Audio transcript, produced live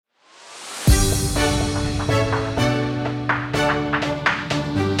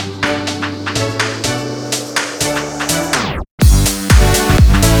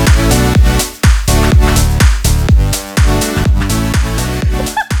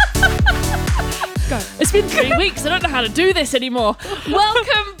It's been 3 weeks. I don't know how to do this anymore.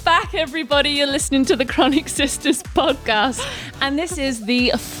 Welcome back, everybody. You're listening to the Chronic Sisters podcast. And this is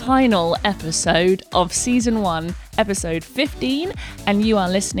the final episode of season 1, episode 15. And you are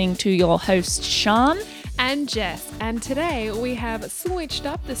listening to your host, Sian. And Jess. And today we have switched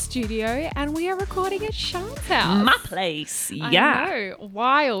up the studio and we are recording at Sian's house. My place. Yeah. I know.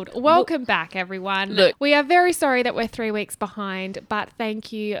 Wild. Welcome back, everyone. Look. We are very sorry that we're 3 weeks behind, but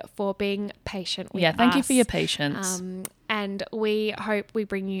thank you for being patient with us. Yeah, thank you for your patience. And we hope we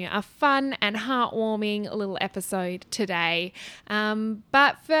bring you a fun and heartwarming little episode today.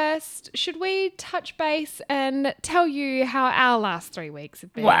 But first, should we touch base and tell you how our last 3 weeks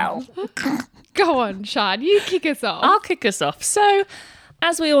have been? Wow. Go on, Sian. You kick us off. I'll kick us off. So,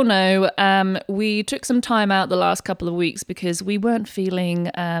 as we all know, we took some time out the last couple of weeks because we weren't feeling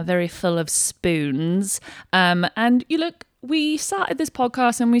very full of spoons. And you look, we started this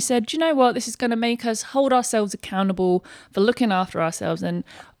podcast and we said, do you know what? This is going to make us hold ourselves accountable for looking after ourselves. And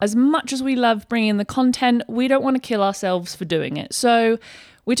as much as we love bringing the content, we don't want to kill ourselves for doing it. So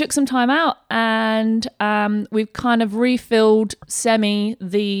we took some time out and we've kind of refilled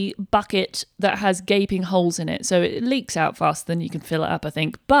the bucket that has gaping holes in it. So it leaks out faster than you can fill it up, I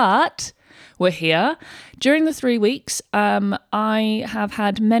think. But we're here. During the 3 weeks, I have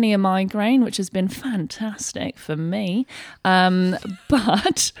had many a migraine, which has been fantastic for me.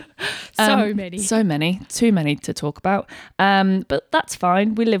 But so many. Too many to talk about. But that's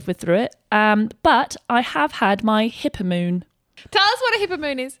fine. We live through it. But I have had my hippomoon. Tell us what a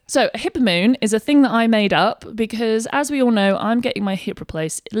hippomoon is. So a hippomoon is a thing that I made up because, as we all know, I'm getting my hip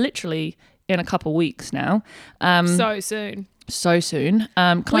replaced literally in a couple of weeks now. So soon.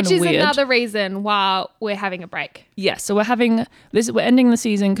 Kind of weird. Which is another reason why we're having a break. Yeah, so we're ending the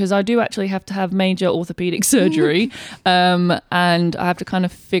season because I do actually have to have major orthopedic surgery, and I have to kind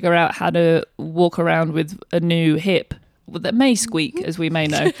of figure out how to walk around with a new hip that may squeak, as we may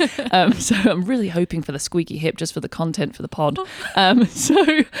know. So I'm really hoping for the squeaky hip just for the content for the pod.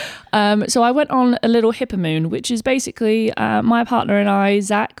 So I went on a little hippomoon, which is basically my partner and I,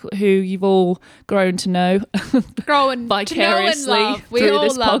 Zach, who you've all grown to know vicariously through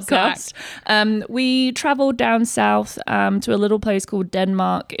this podcast. We travelled down south to a little place called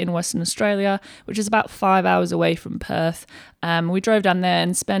Denmark in Western Australia, which is about 5 hours away from Perth. We drove down there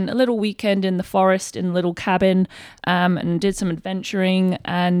and spent a little weekend in the forest in a little cabin and did some adventuring.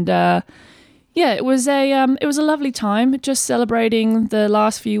 And it was a lovely time, just celebrating the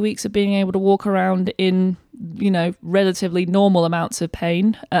last few weeks of being able to walk around in, relatively normal amounts of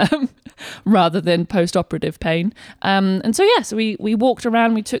pain rather than post-operative pain. So we walked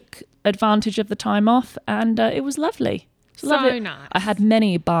around, we took advantage of the time off, and it was lovely. So nice. I had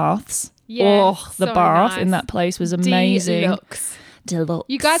many baths. Yeah, the so bath nice. in that place was amazing. Deluxe.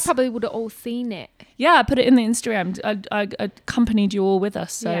 You guys probably would have all seen it. Yeah, I put it in the Instagram. I accompanied you all with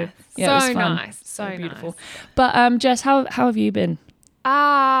us. So it was fun. Nice. So beautiful. Nice. But Jess, how have you been?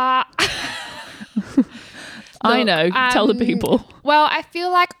 I know. Tell the people. Well, I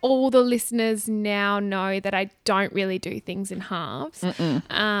feel like all the listeners now know that I don't really do things in halves.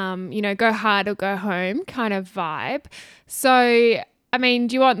 Go hard or go home kind of vibe. So, I mean,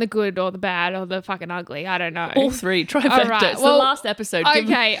 do you want the good or the bad or the fucking ugly? I don't know. All three. Trifecta. All right. It's the last episode.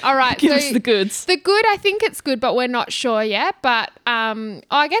 Okay. All right. Give us the goods. The good, I think it's good, but we're not sure yet. But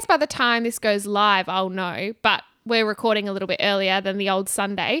I guess by the time this goes live, I'll know. But we're recording a little bit earlier than the old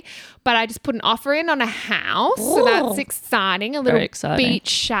Sunday. But I just put an offer in on a house. Ooh. So that's exciting. A little beach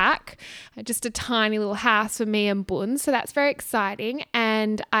shack. Just a tiny little house for me and Bun. So that's very exciting.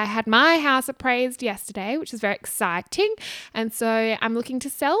 And I had my house appraised yesterday, which is very exciting. And so I'm looking to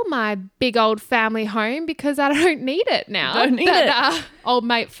sell my big old family home because I don't need it now. Don't need it. Old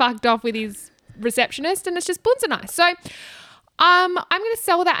mate fucked off with his receptionist and it's just Bun's and I. So I'm going to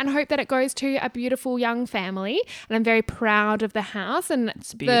sell that and hope that it goes to a beautiful young family. And I'm very proud of the house and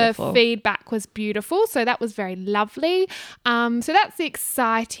the feedback was beautiful. So that was very lovely. So that's the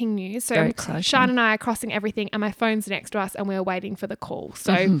exciting news. So Sian and I are crossing everything and my phone's next to us and we're waiting for the call.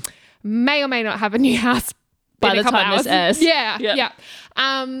 So may or may not have a new house by the time this airs. Yeah.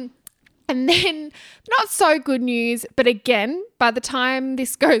 And then not so good news, but again, by the time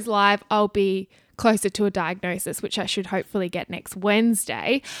this goes live, I'll be closer to a diagnosis, which I should hopefully get next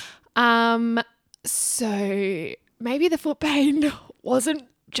Wednesday. So maybe the foot pain wasn't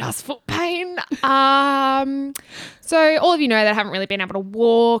just foot pain. So all of you know that I haven't really been able to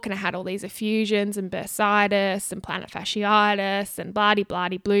walk and I had all these effusions and bursitis and plantar fasciitis and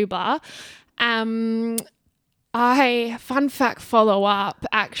blah-de-blah-de-blue blah. Fun fact follow up,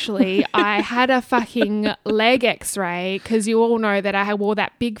 actually, I had a fucking leg x-ray because you all know that I wore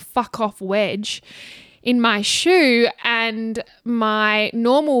that big fuck off wedge in my shoe, and my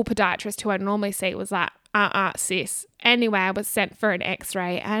normal podiatrist, who I normally see, was like, sis. Anyway, I was sent for an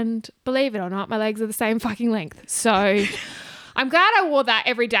x-ray, and believe it or not, my legs are the same fucking length. So I'm glad I wore that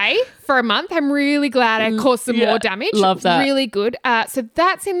every day for a month. I'm really glad I caused some more damage. Love that. Really good. So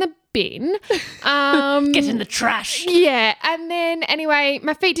that's in the bin. Get in the trash. Yeah. And then anyway,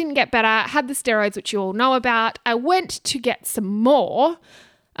 my feet didn't get better. Had the steroids, which you all know about. I went to get some more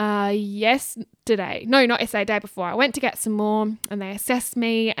yesterday. No, not yesterday, day before. I went to get some more, and they assessed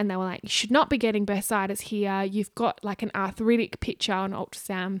me, and they were like, you should not be getting bursitis here. You've got like an arthritic picture on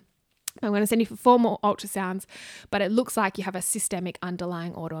ultrasound. I'm going to send you for 4 more ultrasounds, but it looks like you have a systemic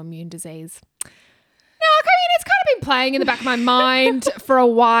underlying autoimmune disease. Now, I mean, it's kind of been playing in the back of my mind for a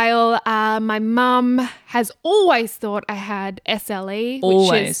while. My mum has always thought I had SLE,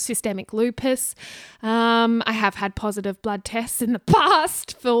 which is systemic lupus. I have had positive blood tests in the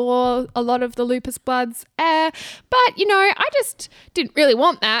past for a lot of the lupus bloods. But, you know, I just didn't really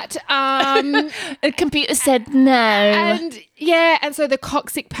want that. A computer said no. And so the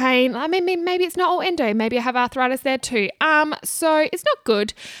coccyx pain, I mean, maybe it's not all endo. Maybe I have arthritis there too. So it's not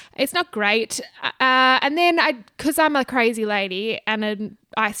good. It's not great. And then because I'm a crazy lady and an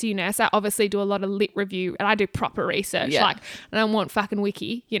ICU nurse, I obviously do a lot of lit review, and I do proper research. Like, I don't want fucking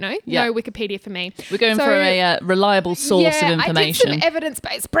wiki, you know? Yeah. No Wikipedia for me. We're going for a reliable source of information. I did some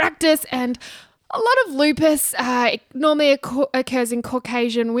evidence-based practice, and a lot of lupus normally occurs in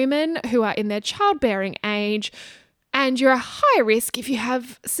Caucasian women who are in their childbearing age, and you're a high risk if you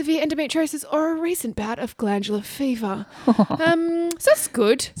have severe endometriosis or a recent bout of glandular fever. So that's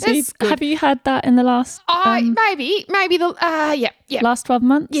good. That's good. Have you had that in the last? Maybe the last 12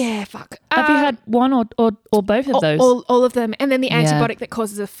 months? Yeah, fuck. Have you had one or both of those? All of them, and then the antibiotic that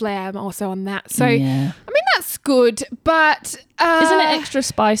causes a flare. I'm also on that. So I mean, that's good, but isn't it extra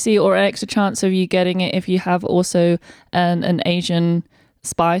spicy or an extra chance of you getting it if you have also an Asian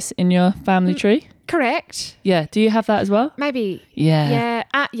spice in your family tree? Correct. Yeah. Do you have that as well? Maybe. Yeah.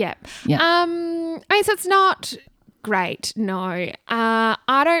 Yeah. I mean, so it's not great. No. I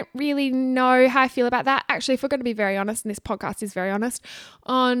don't really know how I feel about that. Actually, if we're going to be very honest, and this podcast is very honest,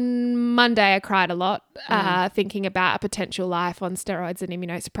 on Monday I cried a lot thinking about a potential life on steroids and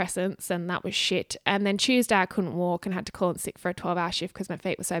immunosuppressants, and that was shit. And then Tuesday I couldn't walk and had to call in sick for a 12-hour shift because my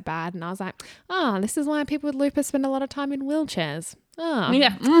feet were so bad. And I was like, this is why people with lupus spend a lot of time in wheelchairs.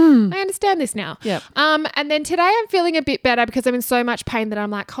 I understand this now. Yeah. And then today I'm feeling a bit better because I'm in so much pain that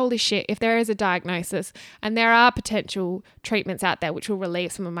I'm like, holy shit, if there is a diagnosis and there are potential treatments out there which will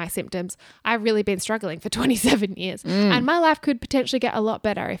relieve some of my symptoms, I've really been struggling for 27 years. And my life could potentially get a lot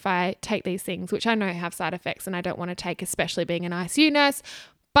better if I take these things, which I know have side effects and I don't want to take, especially being an ICU nurse.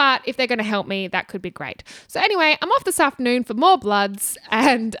 But if they're going to help me, that could be great. So anyway, I'm off this afternoon for more bloods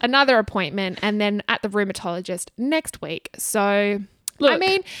and another appointment, and then at the rheumatologist next week. So, look, I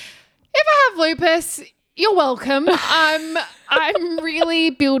mean, if I have lupus, you're welcome. I'm really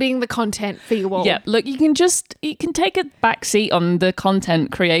building the content for you all. Yeah, look, you can take a back seat on the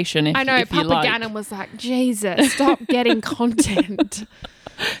content creation if, I know, if you like. Papa Gannon was like, Jesus, stop getting content.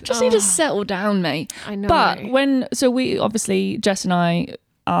 Just need to settle down, mate. I know. But we obviously, Jess and I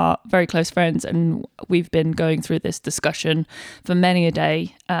are very close friends, and we've been going through this discussion for many a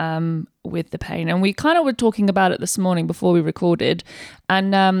day with the pain, and we kind of were talking about it this morning before we recorded,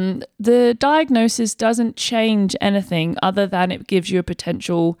 and the diagnosis doesn't change anything other than it gives you a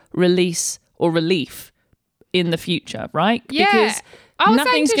potential release or relief in the future, right? Yeah. Because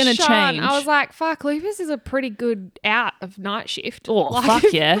nothing's going to change. I was like, fuck, lupus is a pretty good out of night shift. Oh, like,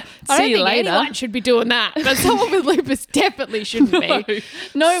 fuck yeah. See you later. I don't think anyone should be doing that, but someone with lupus definitely shouldn't be.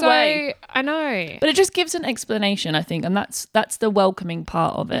 No way. I know. But it just gives an explanation, I think, and that's the welcoming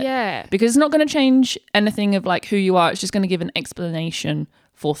part of it. Yeah. Because it's not going to change anything of like who you are. It's just going to give an explanation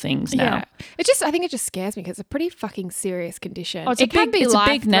for things now. Yeah. I think it just scares me because it's a pretty fucking serious condition. Oh, it's a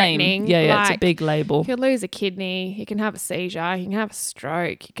big name. Yeah, like, it's a big label. You can lose a kidney, you can have a seizure, you can have a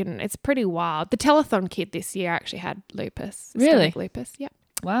stroke, it's pretty wild. The telethon kid this year actually had lupus. Really? Lupus, yeah.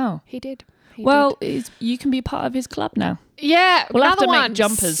 Wow. He did. You can be part of his club now. Yeah, we'll have to one. Make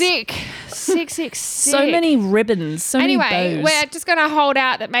jumpers. Sick. So many ribbons, so many bows. We're just going to hold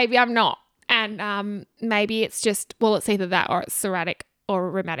out that maybe I'm not. And maybe it's just, it's either that or it's psoriatic or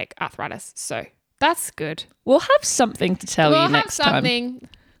rheumatic arthritis. So that's good. We'll have something to tell you next time. We'll have something.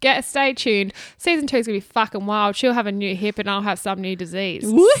 Stay tuned. Season 2 is going to be fucking wild. She'll have a new hip and I'll have some new disease.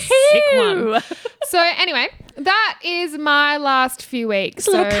 Woohoo! Sick one. So anyway, that is my last few weeks. It's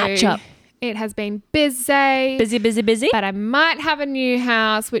a little catch up. It has been busy. Busy. But I might have a new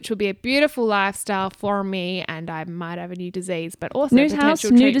house, which will be a beautiful lifestyle for me, and I might have a new disease, but also New potential house,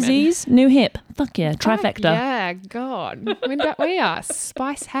 treatment. new disease, new hip. Fuck yeah, trifecta. Yeah, God. We are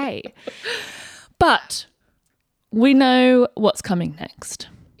spice hay. But we know what's coming next.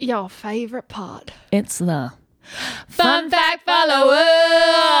 Your favourite part. It's the Fun fact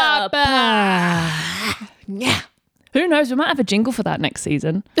follow-up. Yeah. Who knows? We might have a jingle for that next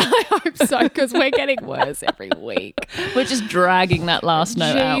season. I hope so, because we're getting worse every week. We're just dragging that last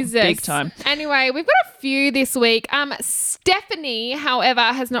note out big time. Anyway, we've got a few this week. Stephanie, however,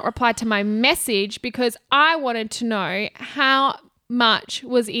 has not replied to my message because I wanted to know how much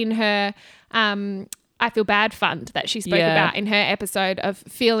was in her I Feel Bad fund that she spoke about in her episode of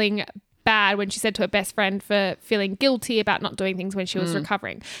feeling bad when she said to her best friend for feeling guilty about not doing things when she was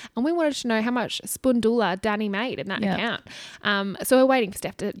recovering. And we wanted to know how much spundula Danny made in that account. So we're waiting for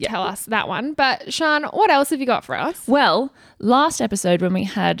Steph to tell us that one. But Sian, what else have you got for us? Well, last episode when we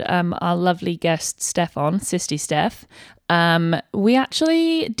had our lovely guest Steph on, Sisty Steph, we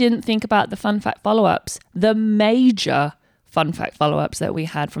actually didn't think about the fun fact follow-ups, the major fun fact follow-ups that we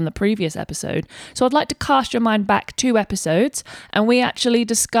had from the previous episode. So I'd like to cast your mind back 2 episodes, and we actually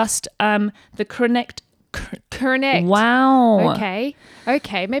discussed the correct. Wow. Okay.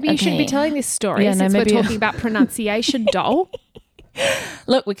 Maybe you shouldn't be telling this story since we're talking about pronunciation, doll.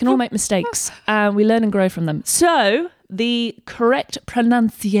 Look, we can all make mistakes. We learn and grow from them. So the correct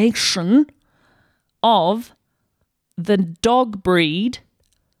pronunciation of the dog breed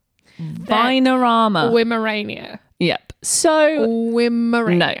Vinarama. Wimerania. Yep. So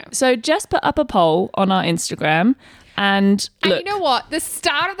Wimerania. No. So Jess put up a poll on our Instagram, and look, you know what? The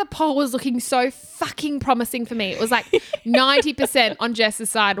start of the poll was looking so fucking promising for me. It was like 90% on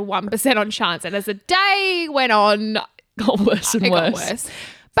Jess's side, 1% on Sian's. And as the day went on, got worse and it worse. got worse.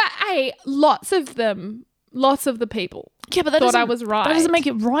 But hey, lots of the people. Yeah, but that thought I was right. That doesn't make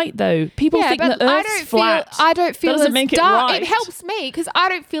it right, though. People think the Earth's flat. I don't feel that doesn't as make dumb. it right. It helps me because I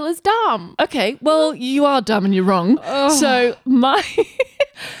don't feel as dumb. Okay, well, you are dumb and you're wrong. So my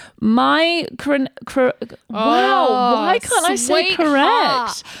why can't I say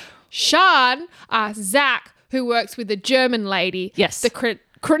correct? Sian asked Zach, who works with the German lady. Yes. The correct.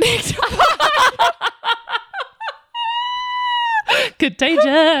 Contagious.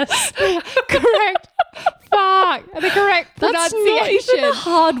 Correct. Fuck. The correct That's pronunciation not even a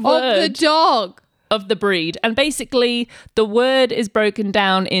hard word. of the dog. Of the breed. And basically the word is broken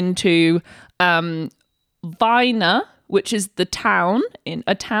down into Wiener, which is the town in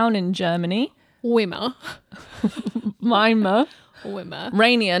Germany. Wimmer. Weimar. Wimmer.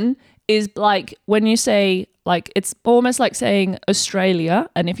 Ranian is like when you say, like, it's almost like saying Australia,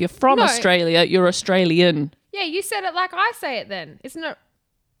 and if you're from Australia, you're Australian. Yeah, you said it like I say it then. Isn't it?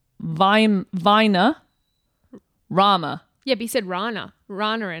 Viner. Rama. Yeah, but you said Rana.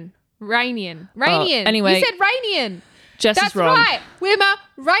 Ranaran. Rainian. Rainian. Anyway. You said Rainian. Jess That's is wrong. right. Wimmer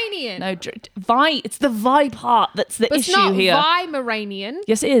Rainian. No, it's the Vi part that's the issue here. It's not Vimeranian.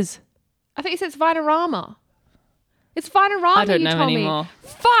 Yes, it is. I think it says Vinarama. It's Vinarama. I don't know you told anymore. Me.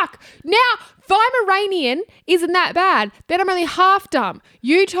 Fuck. Now, Vimeranian isn't that bad. Then I'm only half dumb.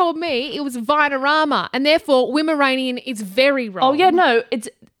 You told me it was Vinarama, and therefore Wimeranian is very wrong. Oh, yeah, no.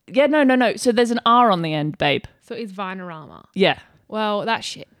 No. So there's an R on the end, babe. So it's Vinarama. Yeah. Well, that's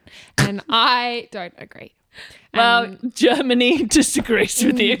shit. And I don't agree. Well, Germany disagrees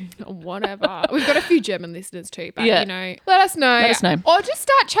with you. Whatever. We've got a few German listeners too, but Yeah. you know, let us know. Let us know. Or just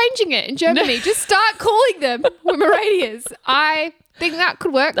start changing it in Germany. Just start calling them Wimeranians. I think that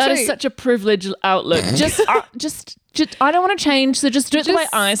could work That too. is such a privileged outlook. Just, I don't want to change, so just do it the way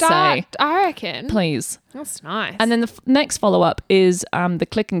I say. I reckon. Please. That's nice. And then the next follow-up is the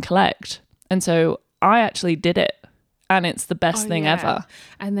click and collect. And so I actually did it. And it's the best thing ever.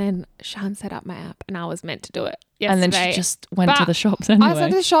 And then Sian set up my app and I was meant to do it yesterday. And then she just went to the shops anyway. I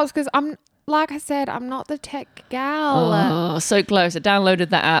went to the shops because like I said, I'm not the tech gal. Oh, so close. I downloaded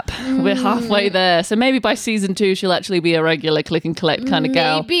that app. We're halfway there. So maybe by season 2, she'll actually be a regular click and collect kind of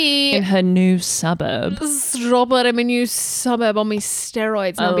gal. Maybe. In her new suburb. Drop it in my new suburb on my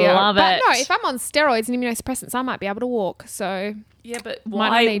steroids. And I love it. But no, if I'm on steroids and immunosuppressants, I might be able to walk. So yeah, but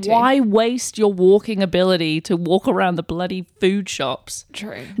Might why waste your walking ability to walk around the bloody food shops?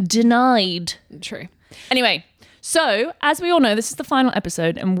 True. Denied. True. Anyway, so as we all know, this is the final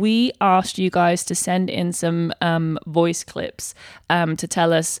episode, and we asked you guys to send in some voice clips to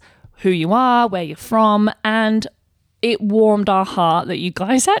tell us who you are, where you're from, and it warmed our heart that you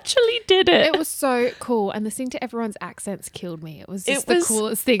guys actually did it. It was so cool. And listening to everyone's accents killed me. It was just the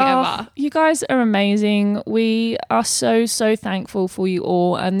coolest thing ever. You guys are amazing. We are so, so thankful for you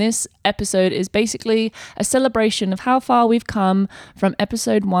all. And this episode is basically a celebration of how far we've come from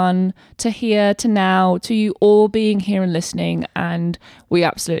episode 1 to here to now, to you all being here and listening. And we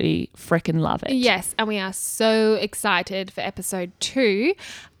absolutely freaking love it. Yes. And we are so excited for episode 2.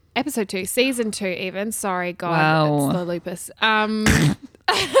 Episode 2, season 2 even. Sorry, God, Wow. it's the lupus.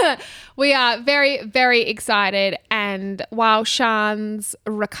 We are very, very excited. And while Sian's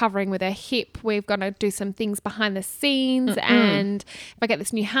recovering with her hip, we're going to do some things behind the scenes. And if I get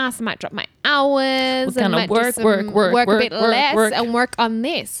this new house, I might drop my hours. We're gonna work a bit less and work on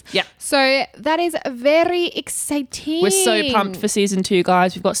this. Yeah. So that is very exciting. We're so pumped for season 2,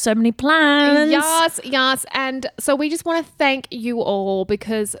 guys. We've got so many plans. Yes. And so we just want to thank you all,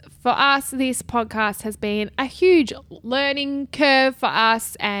 because for us, this podcast has been a huge learning curve for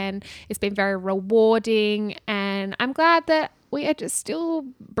us, and it's been very rewarding. And I'm glad that we are just still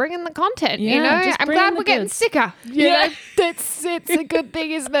bringing the content, I'm glad we're getting sicker. You know, it's a good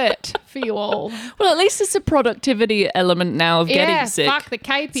thing, isn't it, for you all? Well, at least it's a productivity element now of getting sick. Fuck, the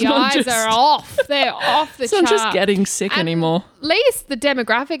KPIs are off. They're off the chart. It's not just getting sick anymore. At least the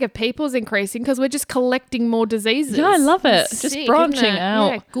demographic of people is increasing because we're just collecting more diseases. Yeah, I love it. It's just sick, branching isn't it? out.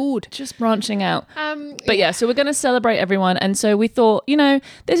 Yeah, good. Just branching out. But yeah, so we're going to celebrate everyone. And so we thought,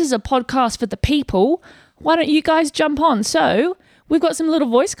 this is a podcast for the people. Why don't you guys jump on? So we've got some little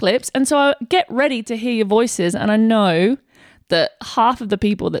voice clips. And so I get ready to hear your voices. And I know that half of the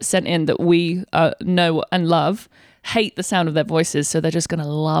people that sent in that we know and love hate the sound of their voices. So they're just going to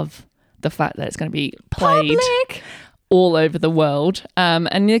love the fact that it's going to be played all over the world.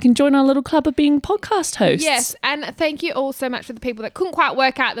 And you can join our little club of being podcast hosts. Yes, and thank you all so much for the people that couldn't quite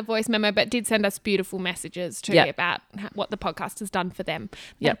work out the voice memo but did send us beautiful messages too about what the podcast has done for them.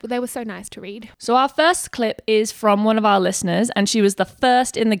 They were so nice to read. So our first clip is from one of our listeners, and she was the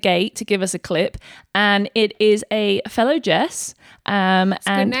first in the gate to give us a clip, and it is a fellow Jess. It's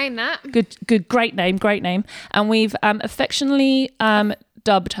a good name, that. Good, great name. And we've affectionately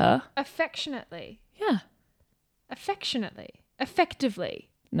dubbed her. Affectionately. Yeah. Affectionately. Effectively.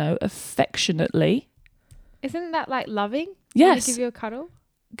 No, affectionately. Isn't that like loving? Yes. Give you a cuddle?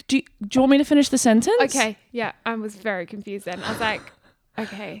 Do you want me to finish the sentence? Okay. Yeah. I was very confused then. I was like,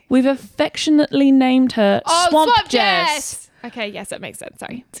 okay. We've affectionately named her Swamp Jess. Okay. Yes, that makes sense.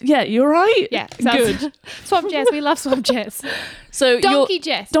 Sorry. Yeah, you're right. Yeah. Good. Swamp Jess. We love Swamp Jess. So Donkey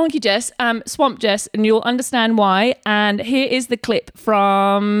Jess, Swamp Jess, and you'll understand why. And here is the clip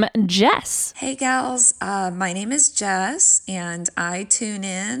from Jess. Hey gals, my name is Jess, and I tune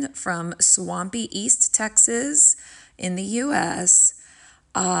in from swampy East Texas in the U.S.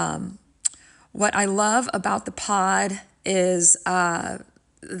 What I love about the pod is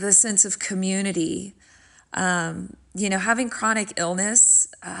the sense of community. Having chronic illness,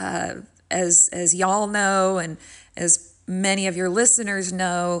 as y'all know, and as many of your listeners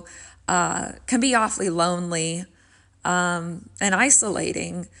know, can be awfully lonely and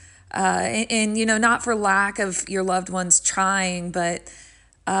isolating. And not for lack of your loved ones trying, but,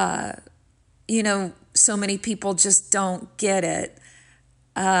 so many people just don't get it.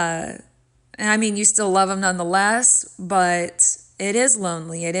 And I mean, you still love them nonetheless, but it is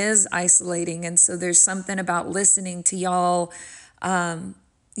lonely. It is isolating. And so there's something about listening to y'all,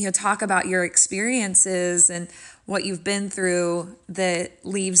 talk about your experiences and what you've been through that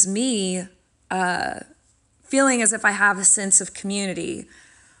leaves me feeling as if I have a sense of community,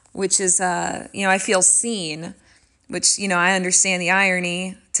 which is, I feel seen, which, I understand the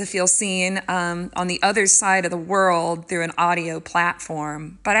irony to feel seen on the other side of the world through an audio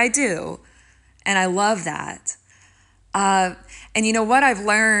platform, but I do. And I love that. And you know what I've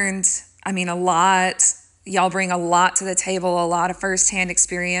learned, a lot. Y'all bring a lot to the table, a lot of firsthand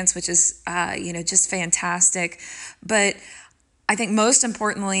experience, which is, just fantastic. But I think most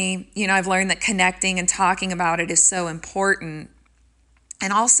importantly, I've learned that connecting and talking about it is so important.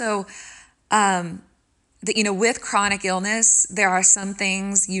 And also that, with chronic illness, there are some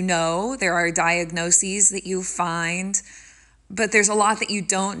things, there are diagnoses that you find, but there's a lot that you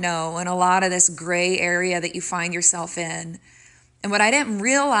don't know, and a lot of this gray area that you find yourself in. And what I didn't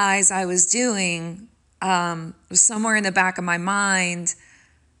realize I was doing was somewhere in the back of my mind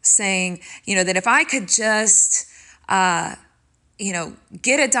saying, that if I could just,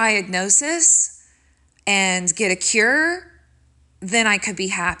 get a diagnosis and get a cure, then I could be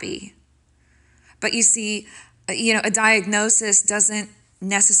happy. But you see, a diagnosis doesn't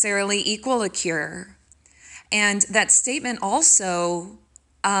necessarily equal a cure. And that statement also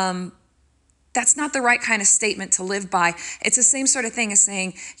that's not the right kind of statement to live by. It's the same sort of thing as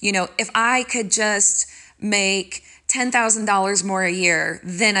saying, if I could just make $10,000 more a year,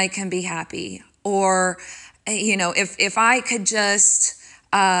 then I can be happy. Or, if I could just,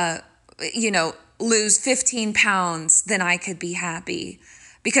 lose 15 pounds, then I could be happy.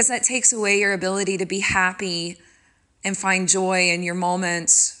 Because that takes away your ability to be happy and find joy in your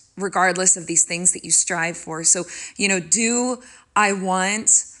moments, regardless of these things that you strive for. So, do I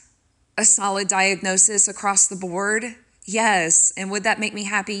want a solid diagnosis across the board? Yes. And would that make me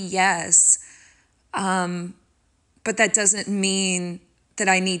happy? Yes. But that doesn't mean that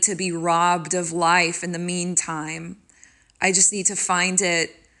I need to be robbed of life in the meantime. I just need to find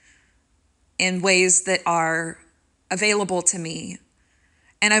it in ways that are available to me.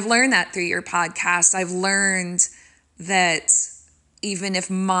 And I've learned that through your podcast. I've learned that even if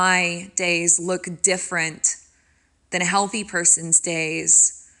my days look different than a healthy person's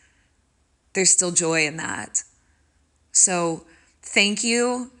days, there's still joy in that. So thank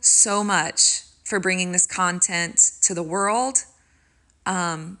you so much for bringing this content to the world.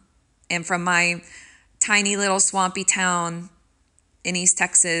 And from my tiny little swampy town in East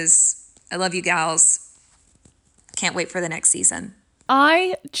Texas, I love you gals. Can't wait for the next season.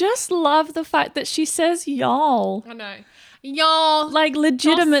 I just love the fact that she says y'all. I know. Y'all. Like,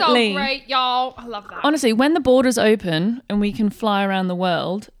 legitimately. Y'all so great, y'all. I love that. Honestly, when the borders open and we can fly around the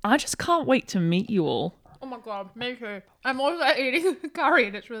world, I just can't wait to meet you all. Oh my God, me too. I'm also eating curry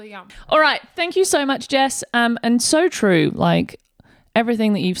and it's really yum. All right. Thank you so much, Jess. And so true. Like,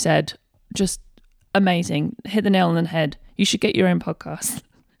 everything that you've said, just amazing. Hit the nail on the head. You should get your own podcast.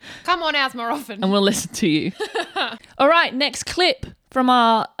 Come on ours more often. And we'll listen to you. All right, next clip from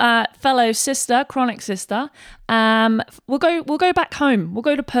our fellow sister, chronic sister. We'll go back home. We'll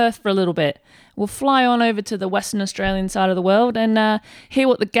go to Perth for a little bit. We'll fly on over to the Western Australian side of the world and hear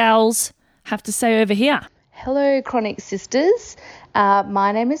what the gals have to say over here. Hello, chronic sisters.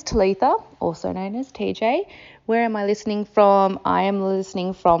 My name is Talitha, also known as TJ. Where am I listening from? I am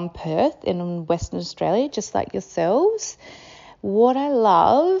listening from Perth in Western Australia, just like yourselves. What I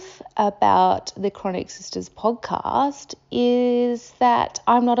love about the Chronic Sisters podcast is that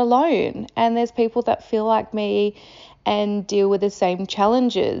I'm not alone and there's people that feel like me and deal with the same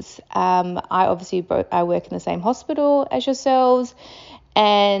challenges. I work in the same hospital as yourselves,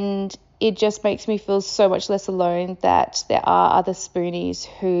 and it just makes me feel so much less alone that there are other spoonies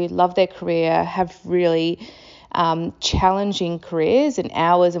who love their career, have really challenging careers and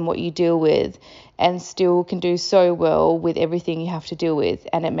hours and what you deal with, and still can do so well with everything you have to deal with.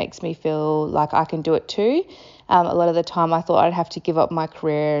 And it makes me feel like I can do it too. A lot of the time I thought I'd have to give up my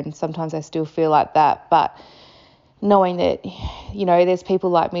career, and sometimes I still feel like that. But knowing that, there's people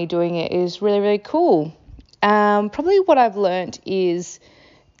like me doing it is really, really cool. Probably what I've learned is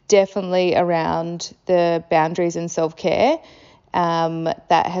definitely around the boundaries and self-care.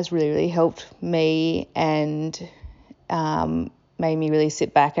 That has really, really helped me and made me really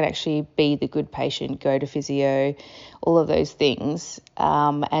sit back and actually be the good patient, go to physio, all of those things,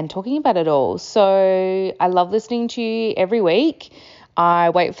 and talking about it all. So I love listening to you every week.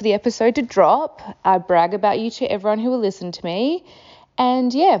 I wait for the episode to drop. I brag about you to everyone who will listen to me.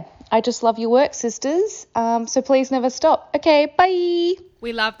 And yeah, I just love your work, sisters. So please never stop. Okay, bye.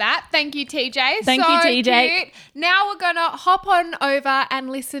 We love that. Thank you, TJ. Thank you, TJ. Cute. Now we're going to hop on over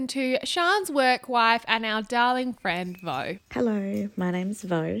and listen to Sian's work wife and our darling friend, Vo. Hello, my name's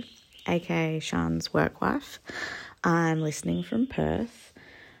Vo, aka Sian's work wife. I'm listening from Perth.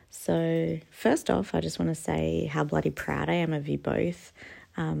 So first off, I just want to say how bloody proud I am of you both.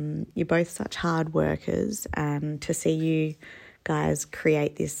 You're both such hard workers, and to see you guys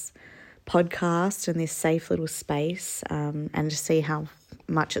create this podcast and this safe little space, and to see how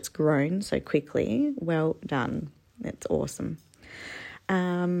much it's grown so quickly, well done. It's awesome.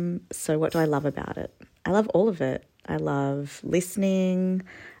 So what do I love about it? I love all of it. I love listening.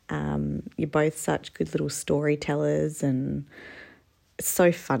 You're both such good little storytellers, and it's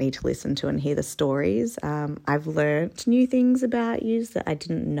so funny to listen to and hear the stories. I've learnt new things about you that I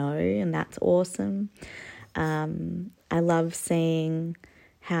didn't know, and that's awesome. I love seeing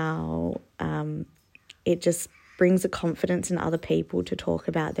how it just brings a confidence in other people to talk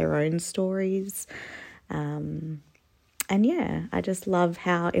about their own stories. And yeah, I just love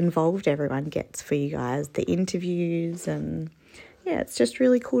how involved everyone gets for you guys, the interviews, and yeah, it's just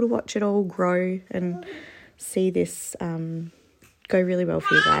really cool to watch it all grow and see this go really well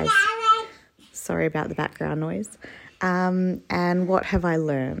for you guys. Sorry about the background noise. And what have I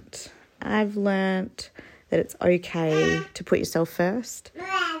learnt? I've learnt that it's okay to put yourself first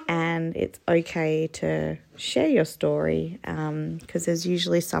and it's okay to share your story because there's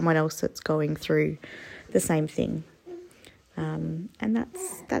usually someone else that's going through the same thing. And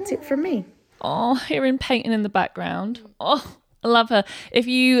that's it from me. Oh, hearing Peyton in the background. Oh, I love her. If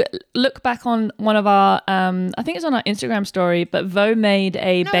you look back on one of our, I think it's on our Instagram story, but Vo made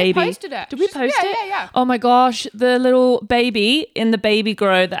a baby. We posted it. Did we post it? Yeah. Oh my gosh, the little baby in the baby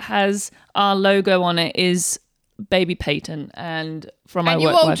grow that has our logo on it is baby Peyton, and from my work.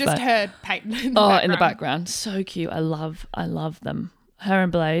 And you all just heard Peyton in the background. So cute. I love them. Her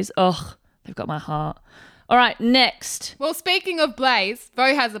and Blaze. Oh, they've got my heart. All right, next. Well, speaking of Blaze,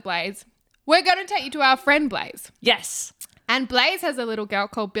 Vo has a Blaze. We're going to take you to our friend Blaze. Yes. And Blaze has a little girl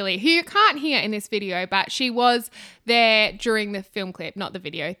called Billy, who you can't hear in this video, but she was there during the film clip, not the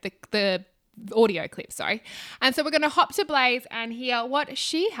video, the audio clip, sorry. And so we're going to hop to Blaze and hear what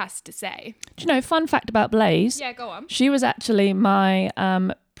she has to say. Do you know, fun fact about Blaze? Yeah, go on. She was actually my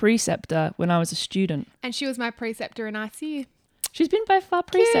preceptor when I was a student. And she was my preceptor in ICU. She's been both of our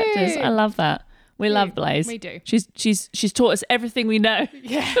preceptors. Cute. I love that. We love Blaze. We do. She's taught us everything we know.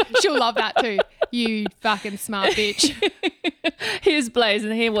 Yeah, she'll love that too. You fucking smart bitch. Here's Blaze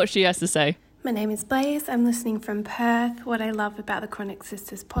and hear what she has to say. My name is Blaze. I'm listening from Perth. What I love about the Chronic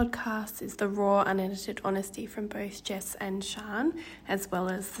Sisters podcast is the raw, unedited honesty from both Jess and Sian, as well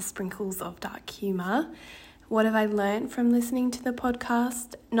as the sprinkles of dark humour. What have I learned from listening to the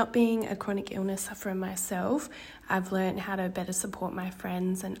podcast? Not being a chronic illness sufferer myself, I've learned how to better support my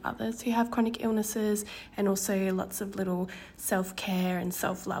friends and others who have chronic illnesses, and also lots of little self-care and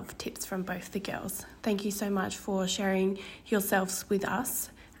self-love tips from both the girls. Thank you so much for sharing yourselves with us,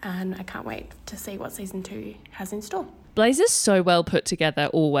 and I can't wait to see what season 2 has in store. Blaze is so well put together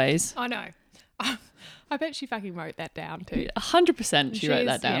always. I know. I bet she fucking wrote that down too. 100% she wrote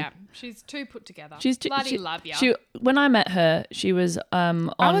that down. Yeah, she's too put together. Bloody love ya. When I met her, she was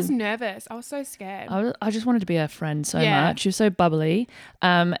on... I was nervous. I was so scared. I just wanted to be her friend so much. She was so bubbly.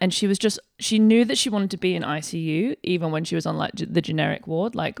 And she knew that she wanted to be in ICU even when she was on like the generic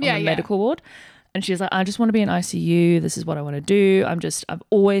ward, like on the medical ward. And she was like, I just want to be in ICU. This is what I want to do. I've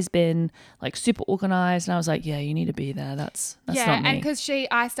always been like super organized. And I was like, yeah, you need to be there. That's not me. And because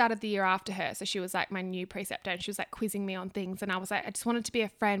I started the year after her. So she was like my new preceptor and she was like quizzing me on things. And I was like, I just wanted to be a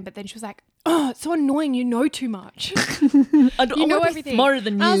friend. But then she was like, oh, it's so annoying. You know too much. I know everything. Smarter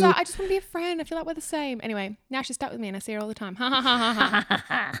than you. I was like, I just want to be a friend. I feel like we're the same. Anyway, now she's stuck with me and I see her all the time.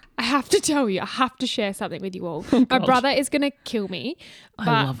 I have to tell you, I have to share something with you all. My brother is going to kill me. But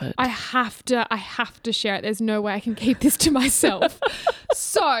I love it. I have to share it. There's no way I can keep this to myself.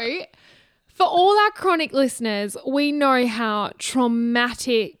 So for all our chronic listeners, we know how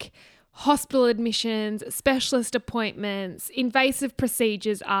traumatic hospital admissions, specialist appointments, invasive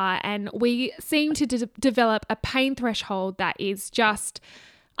procedures are, and we seem to develop a pain threshold that is just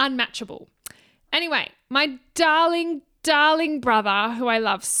unmatchable. Anyway, my darling brother, who I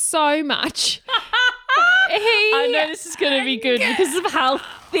love so much, I know this is going to be good because of how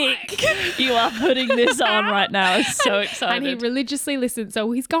thick you are putting this on right now. I'm so excited. And he religiously listens,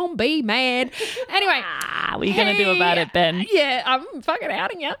 so he's going to be mad. Anyway. What are you going to do about it, Ben? Yeah, I'm fucking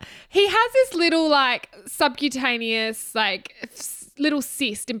outing you. He has this little like subcutaneous like little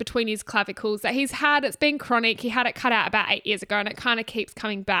cyst in between his clavicles that he's had. It's been chronic. He had it cut out about 8 years ago and it kind of keeps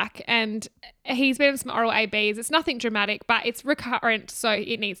coming back. And he's been on some oral ABs. It's nothing dramatic, but it's recurrent, so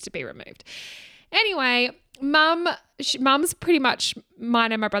it needs to be removed. Anyway, Mum's pretty much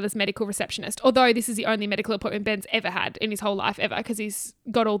mine and my brother's medical receptionist, although this is the only medical appointment Ben's ever had in his whole life ever because he's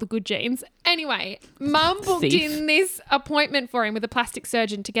got all the good genes. Anyway, Mum booked in this appointment for him with a plastic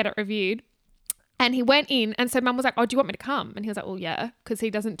surgeon to get it reviewed. And he went in and so Mum was like, oh, do you want me to come? And he was like, well, yeah, because he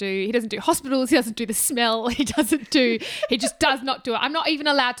doesn't do hospitals. He doesn't do the smell. He just does not do it. I'm not even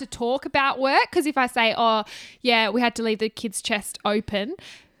allowed to talk about work because if I say, oh, yeah, we had to leave the kid's chest open,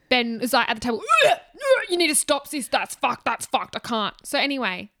 Ben is like at the table, you need to stop this. That's fucked. I can't. So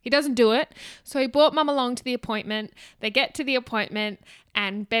anyway, he doesn't do it. So he brought Mum along to the appointment. They get to the appointment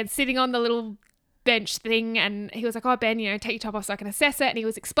and Ben's sitting on the little bench thing and he was like, oh, Ben, take your top off so I can assess it. And he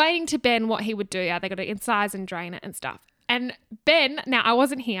was explaining to Ben what he would do. They got to incise and drain it and stuff. And Ben, now I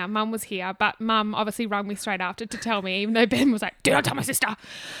wasn't here, Mum was here, but Mum obviously rang me straight after to tell me, even though Ben was like, do not tell my sister.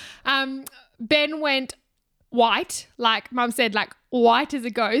 Ben went white. Like Mum said, like white as a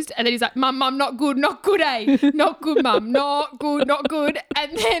ghost. And then he's like, Mum, not good, eh? Not good, Mum, not good.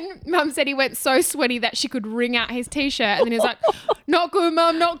 And then Mum said he went so sweaty that she could wring out his T-shirt. And then he was like, not good,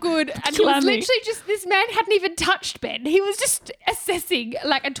 Mum, not good. And he was literally just, this man hadn't even touched Ben. He was just assessing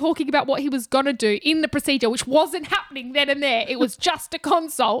like and talking about what he was going to do in the procedure, which wasn't happening then and there. It was just a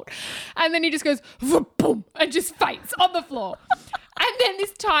consult. And then he just goes, boom, and just faints on the floor. And then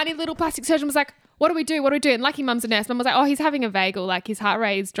this tiny little plastic surgeon was like, what do we do? And lucky Mum's a nurse. Mum was like, oh, he's having a vagal, like his heart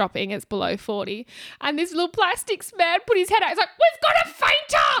rate is dropping, it's below 40. And this little plastics man put his head out. He's like, we've got a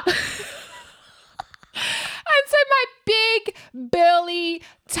fainter. And so my big, burly,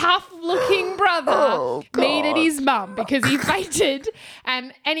 tough-looking brother needed his mum because he fainted.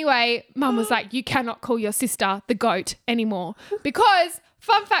 And anyway, Mum was like, you cannot call your sister the goat anymore because,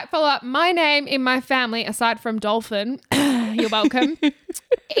 fun fact follow-up, my name in my family, aside from Dolphin, you're welcome,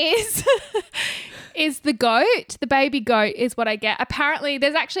 is the goat. The baby goat is what I get. Apparently,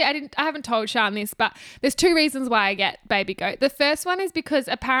 there's actually, I haven't told Sian this, but there's 2 reasons why I get baby goat. The first one is because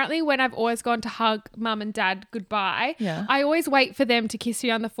apparently when I've always gone to hug Mum and Dad goodbye, I always wait for them to kiss me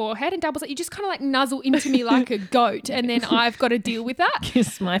on the forehead, and Dad was like, you just kind of like nuzzle into me like a goat, and then I've got to deal with that.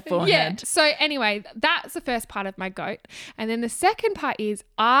 Kiss my forehead. Yeah. So anyway, that's the first part of my goat. And then the second part is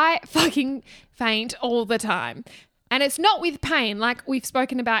I fucking faint all the time. And it's not with pain, like we've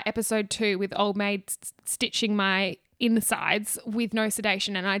spoken about episode 2 with old maid stitching my insides with no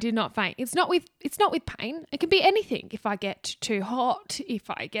sedation, and I did not faint. It's not with pain. It can be anything. If I get too hot, if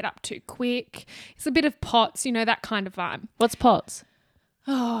I get up too quick, it's a bit of POTS, that kind of vibe. What's POTS?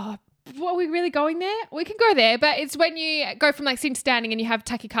 Oh, are we really going there? We can go there, but it's when you go from like sitting standing and you have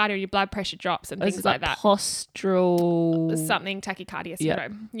tachycardia and your blood pressure drops and things like that. Postural something, tachycardia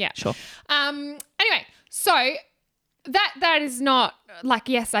syndrome. Yeah. Sure. Anyway, so that is not like,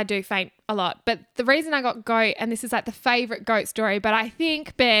 yes, I do faint a lot, but the reason I got goat, and this is like the favorite goat story, but I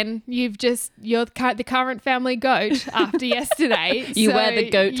think, Ben, you're the current family goat after yesterday. You wear the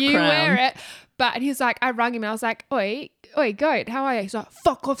goat you crown. Wear it. But he was like, I rang him and I was like, oi, goat, how are you? He's like,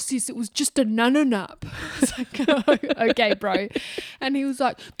 fuck off, sis, it was just a nap. I was like, oh, okay, bro. And he was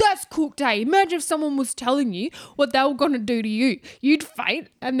like, that's cooked, eh? Imagine if someone was telling you what they were going to do to you. You'd faint.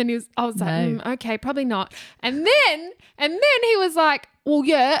 And then I was like, okay, probably not. And then he was like, well,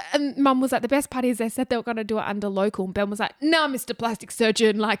 yeah. And Mum was like, the best part is they said they were going to do it under local. And Ben was like, nah, Mr. Plastic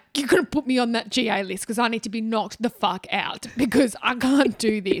Surgeon, like, you're going to put me on that GA list because I need to be knocked the fuck out because I can't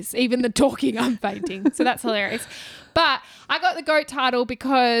do this. Even the talking, I'm fainting. So that's hilarious. But I got the goat title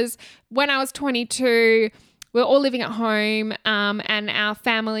because when I was 22, we were all living at home, and our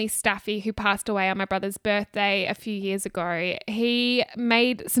family staffy who passed away on my brother's birthday a few years ago, he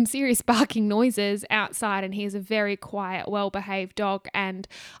made some serious barking noises outside, and he is a very quiet, well-behaved dog, and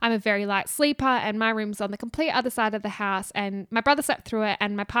I'm a very light sleeper, and my room's on the complete other side of the house, and my brother slept through it,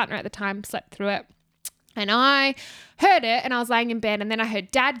 and my partner at the time slept through it. And I heard it and I was laying in bed, and then I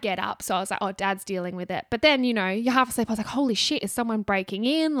heard Dad get up. So I was like, oh, Dad's dealing with it. But then, you're half asleep. I was like, holy shit, is someone breaking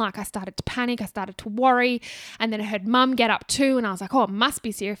in? Like, I started to panic. I started to worry. And then I heard Mum get up too. And I was like, oh, it must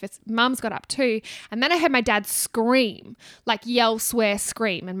be serious if Mum's got up too. And then I heard my dad scream, like yell, swear,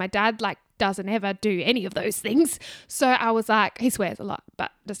 scream. And my dad like doesn't ever do any of those things. So I was like, he swears a lot,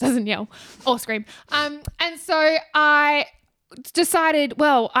 but just doesn't yell or scream. And so I decided,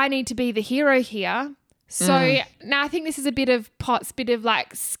 well, I need to be the hero here. So now I think this is a bit of POTS, bit of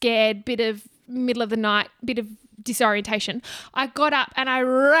like scared, bit of middle of the night, bit of disorientation. I got up and I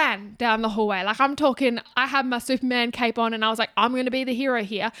ran down the hallway. Like I'm talking, I had my Superman cape on and I was like, I'm going to be the hero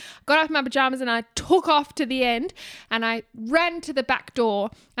here. Got off my pajamas and I took off to the end and I ran to the back door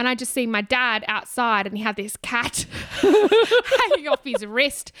and I just see my dad outside and he had this cat hanging off his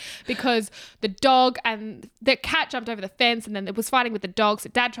wrist because the dog and the cat jumped over the fence and then it was fighting with the dog. So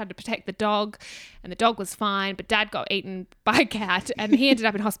Dad tried to protect the dog and the dog was fine, but Dad got eaten by a cat and he ended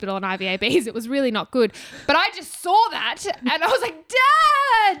up in hospital on IVABs. It was really not good. But I just saw that and I was like,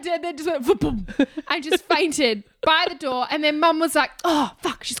 Dad! And then just went, boom. I just fainted by the door. And then Mum was like, oh,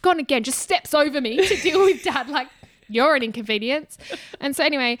 fuck, she's gone again. Just steps over me to deal with Dad. Like, you're an inconvenience. And so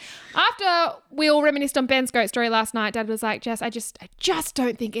anyway, after we all reminisced on Ben's goat story last night, Dad was like, Jess, I just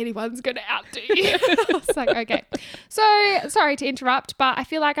don't think anyone's going to outdo you. I was like, okay. So sorry to interrupt, but I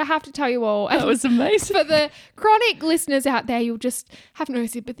feel like I have to tell you all. That was amazing. For the chronic listeners out there, you'll just have no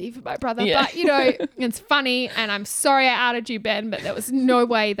sympathy for my brother. Yeah. But, it's funny and I'm sorry I outed you, Ben, but there was no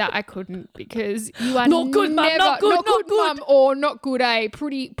way that I couldn't because you are not good, Mum, not good, Mum, or not good, eh?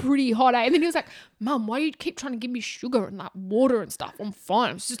 Pretty hot, eh? And then he was like, Mum, why do you keep trying to give me sugar and like water and stuff? I'm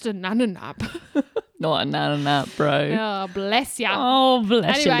fine. It's just a nap. Not a nana, bro. Oh, bless ya. Oh,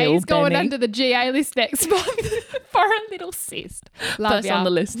 bless you, Anyway, little he's going Benny. under the GA list next month for a little cyst. Love First ya. on the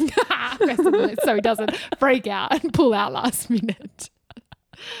list. First on the list, so he doesn't freak out and pull out last minute.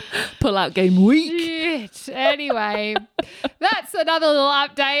 Pull out game week. Shit. Anyway, that's another little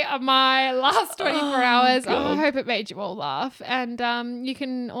update of my last 24 hours. God. I hope it made you all laugh. And you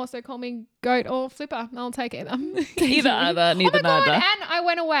can also call me Goat or Flipper. I'll take either. Either, neither, Oh my God. neither. And I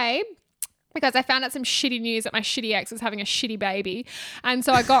went away because I found out some shitty news that my shitty ex was having a shitty baby. And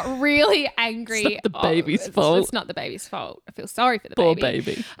so I got really angry. It's not the baby's fault. It's not the baby's fault. I feel sorry for the Poor baby.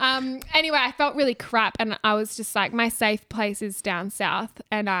 baby. Anyway, I felt really crap and I was just like, my safe place is down south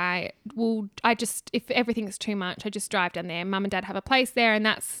and if everything is too much, I just drive down there. Mum and Dad have a place there and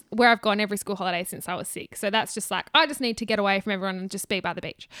that's where I've gone every school holiday since I was 6. So that's just like, I just need to get away from everyone and just be by the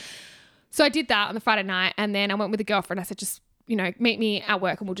beach. So I did that on the Friday night and then I went with a girlfriend. I said, just meet me at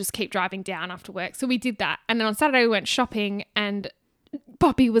work and we'll just keep driving down after work. So we did that. And then on Saturday we went shopping and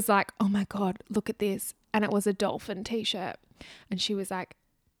Bobby was like, oh my God, look at this. And it was a dolphin t-shirt. And she was like,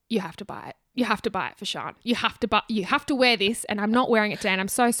 you have to buy it. You have to buy it for Sean. You have to wear this. And I'm not wearing it today and I'm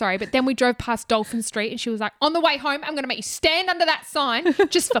so sorry. But then we drove past Dolphin Street and she was like, on the way home, I'm going to make you stand under that sign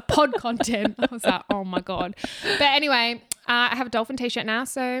just for pod content. I was like, oh my God. But anyway, I have a dolphin t-shirt now.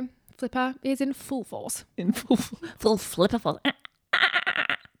 So Flipper is in full force. In full flipper force.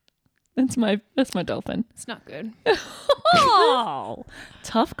 That's my dolphin. It's not good. Oh,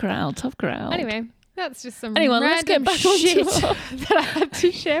 tough crowd. Anyway, that's just some Let's get random back on shit to that I had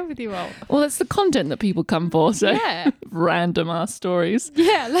to share with you all. Well, it's the content that people come for, so Yeah. random ass stories.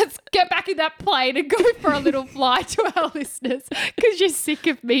 Yeah, let's get back in that plane and go for a little fly to our listeners because you're sick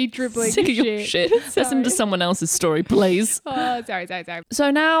of me dribbling Sick of shit. your shit. Listen to someone else's story, please. Oh, sorry.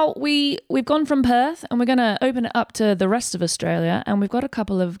 So now we've gone from Perth and we're going to open it up to the rest of Australia, and we've got a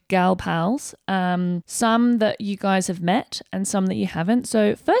couple of gal pals, some that you guys have met and some that you haven't.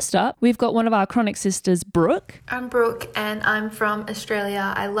 So first up, we've got one of our chronic sisters, Brooke. I'm Brooke and I'm from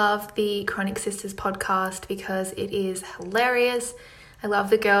Australia. I love the Chronic Sisters podcast because it is hilarious. I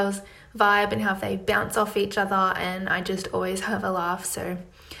love the girls' vibe and how they bounce off each other, and I just always have a laugh. So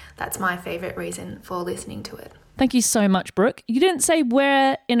that's my favourite reason for listening to it. Thank you so much, Brooke. You didn't say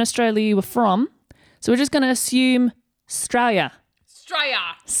where in Australia you were from, so we're just going to assume Australia.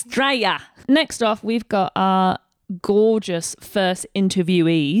 Australia. Next off, we've got our gorgeous first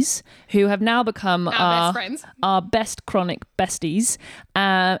interviewees who have now become Our best friends. Our best chronic besties.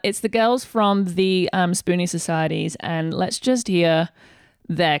 It's the girls from the Spoonie Societies, and let's just hear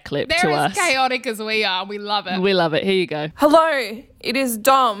their clip to They're us. as chaotic as we are. We love it. We love it. Here you go. Hello, it is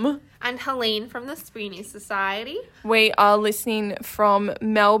Dom. And Helene from the Spoonie Society. We are listening from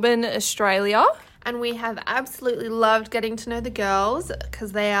Melbourne, Australia. And we have absolutely loved getting to know the girls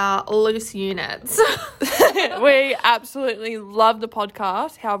because they are loose units. We absolutely love the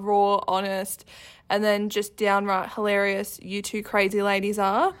podcast, how raw, honest, and then just downright hilarious you two crazy ladies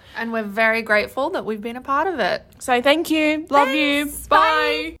are. And we're very grateful that we've been a part of it. So thank you. Love you.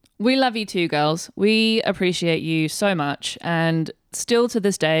 Bye. We love you too, girls. We appreciate you so much, and still to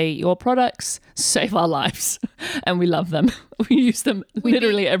this day, your products save our lives, and we love them. We use them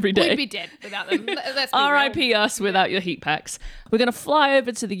literally every day. We'd be dead without them. Let's be R.I.P. us without your heat packs. We're going to fly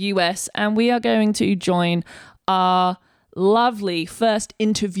over to the US, and we are going to join our lovely first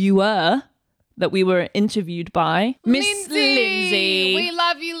interviewer that we were interviewed by, Miss Lindsay. We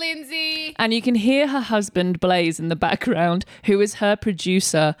love you, Lindsay. And you can hear her husband, Blaze, in the background, who is her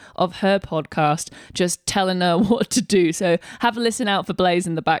producer of her podcast, just telling her what to do. So have a listen out for Blaze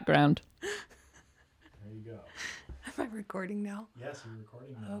in the background. There you go. Am I recording now? Yes, you're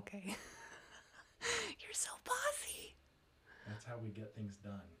recording now. Okay. You're so bossy. That's how we get things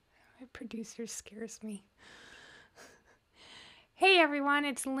done. My producer scares me. Hey everyone,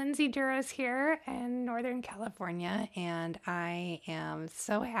 it's Lindsay Duros here in Northern California, and I am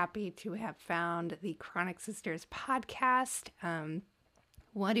so happy to have found the Chronic Sisters podcast.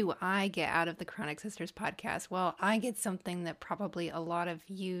 What do I get out of the Chronic Sisters podcast? Well, I get something that probably a lot of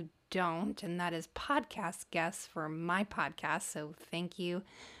you don't, and that is podcast guests for my podcast. So thank you,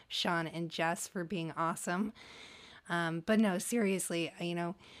 Sean and Jess, for being awesome. But no, seriously,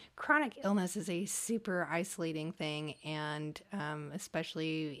 chronic illness is a super isolating thing. And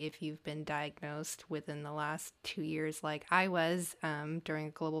especially if you've been diagnosed within the last 2 years, like I was during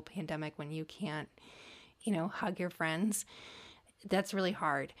a global pandemic, when you can't, hug your friends, that's really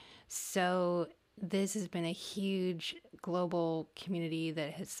hard. So this has been a huge global community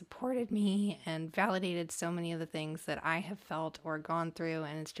that has supported me and validated so many of the things that I have felt or gone through.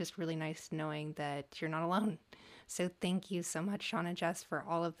 And it's just really nice knowing that you're not alone. So thank you so much, Sean and Jess, for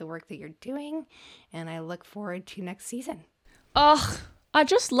all of the work that you're doing. And I look forward to next season. Ugh, I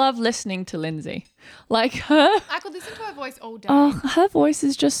just love listening to Lindsay. Like her. I could listen to her voice all day. Oh, her voice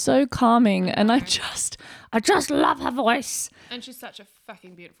is just so calming, and I just love her voice. And she's such a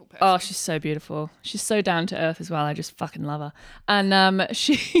fucking beautiful person. Oh, she's so beautiful. She's so down to earth as well. I just fucking love her. And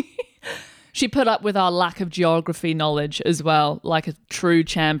she put up with our lack of geography knowledge as well, like a true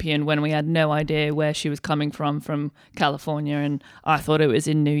champion when we had no idea where she was coming from California, and I thought it was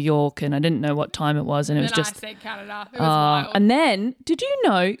in New York, and I didn't know what time it was, and it was just... I said Canada. It was wild. And then, did you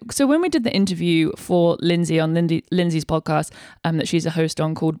know, so when we did the interview for Lindsay on Lindsay's podcast that she's a host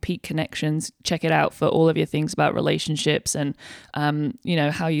on called Peak Connections, check it out for all of your things about relationships and,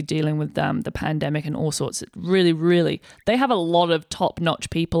 how you're dealing with the pandemic and all sorts. Really, really, they have a lot of top-notch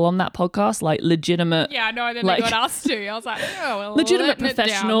people on that podcast, like legitimate... Yeah, I know, and then they got us too. I was like, oh, well, legitimate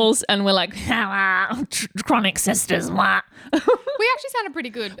professionals, and we're like, chronic sisters, what? We actually sounded pretty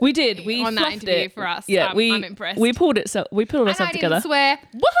good. We did. We on that fluffed interview it. for us. Yeah, I'm impressed. We pulled ourselves and I together. didn't swear.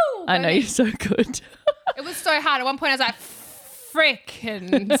 Woohoo! I know, you're so good. It was so hard. At one point, I was like, frick.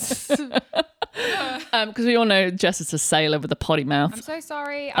 Because we all know Jess is a sailor with a potty mouth. I'm so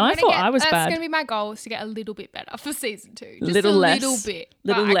sorry. I thought I was bad. That's going to be my goal, is to get a little bit better for season 2. Just Little a less, little bit.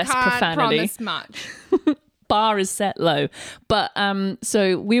 little but less I can't profanity. promise much. Bar is set low. But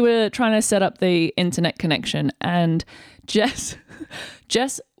so we were trying to set up the internet connection, and Jess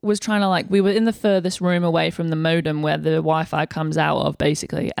was trying to, we were in the furthest room away from the modem where the Wi-Fi comes out of,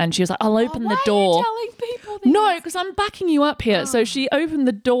 basically. And she was like, I'll open the door. Why are you telling people this? No, because I'm backing you up here. So she opened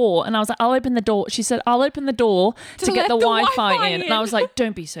the door, and I was like, I'll open the door. She said, I'll open the door to get the Wi-Fi in. And I was like,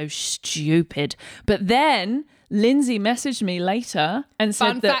 don't be so stupid. But then Lindsay messaged me later and said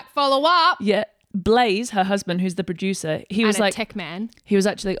Fun fact, follow up. Yeah. Blaze, her husband, who's the producer, he was like, tech man. He was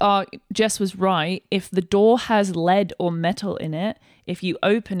actually, Jess was right. If the door has lead or metal in it, if you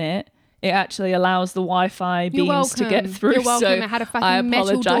open it, it actually allows the Wi-Fi beams to get through. You're welcome. So It had a fucking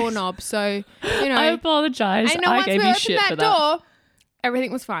metal doorknob, so I apologize. And I gave you shit for that. Door,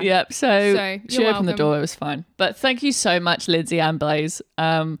 everything was fine. Yep. So she opened the welcome. door. It was fine. But thank you so much, Lindsay and Blaze.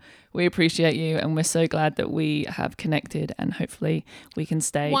 We appreciate you, and we're so glad that we have connected, and hopefully we can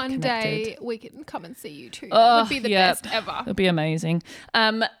stay One connected. day we can come and see you too. That would be the best ever. It'll be amazing.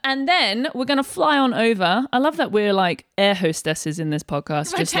 And then we're going to fly on over. I love that we're like air hostesses in this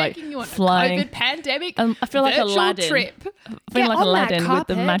podcast. We're just like taking you on flying. a COVID pandemic I feel like virtual Aladdin. trip. I feel Get like on that Aladdin with the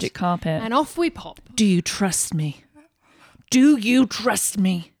carpet magic carpet. And off we pop. Do you trust me? Do you trust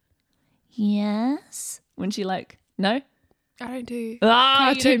me? Yes. When she no? I don't do. You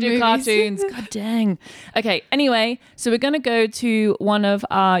don't do movies. cartoons. God dang. Okay, anyway, so we're going to go to one of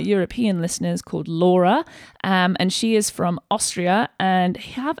our European listeners called Laura, and she is from Austria, and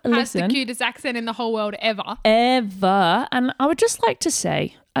have a Has listen. the cutest accent in the whole world ever. And I would just like to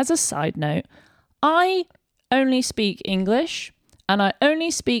say, as a side note, I only speak English, and I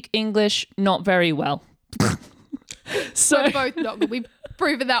only speak English not very well. So We're both not good. We've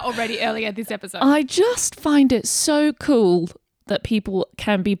proven that already earlier this episode. I just find it so cool that people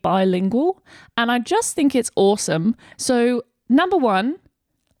can be bilingual, and I just think it's awesome. So, number one,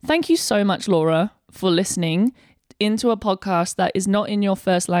 thank you so much, Laura, for listening into a podcast that is not in your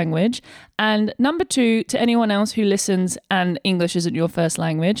first language. And number two, to anyone else who listens and English isn't your first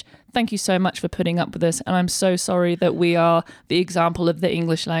language, thank you so much for putting up with us. And I'm so sorry that we are the example of the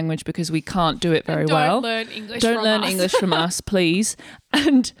English language, because we can't do it very well. Don't Learn English from us, please.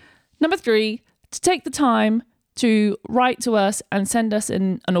 And number three, to take the time to write to us and send us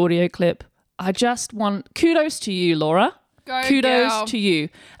an audio clip. I just want kudos to you, Laura. Kudos girl. to you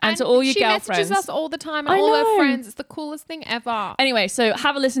and to all your girlfriends. She messages us all the time and I all know. her friends. It's the coolest thing ever. Anyway, so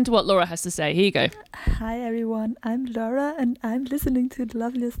have a listen to what Laura has to say. Here you go. Hi everyone, I'm Laura and I'm listening to the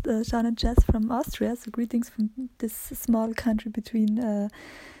loveliest Sean and Jess from Austria. So greetings from this small country between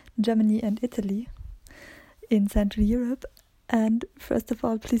Germany and Italy in Central Europe. And first of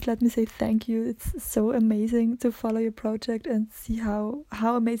all, please let me say thank you. It's so amazing to follow your project and see how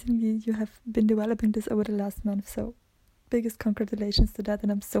amazingly you have been developing this over the last month. So biggest congratulations to that, and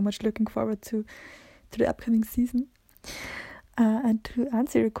I'm so much looking forward to the upcoming season. And to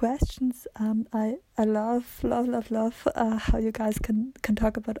answer your questions, I love how you guys can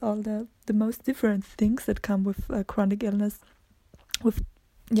talk about all the most different things that come with chronic illness with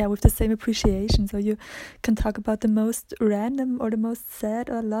the same appreciation. So you can talk about the most random or the most sad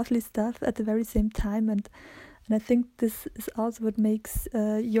or lovely stuff at the very same time, and I think this is also what makes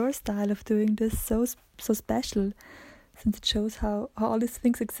your style of doing this so special, since it shows how all these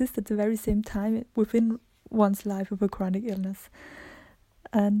things exist at the very same time within one's life with a chronic illness.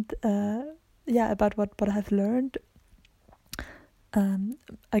 And about what I've learned.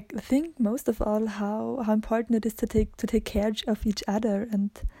 I think most of all how important it is to take care of each other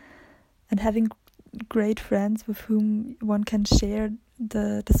and having great friends with whom one can share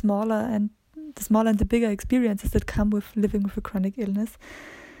the smaller and the bigger experiences that come with living with a chronic illness,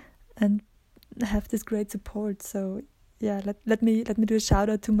 and have this great support. So yeah, let me do a shout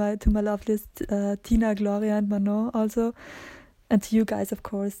out to my loveliest Tina, Gloria, and Manon also, and to you guys, of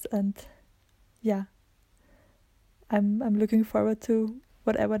course. And yeah, I'm looking forward to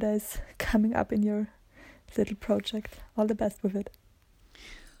whatever that is coming up in your little project. All the best with it.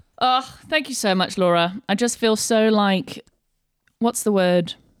 Oh, thank you so much, Laura. I just feel so like, what's the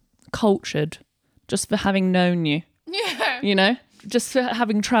word? Cultured, just for having known you. Yeah. You know, just for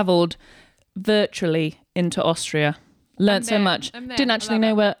having travelled virtually into Austria. Learned so much. Didn't actually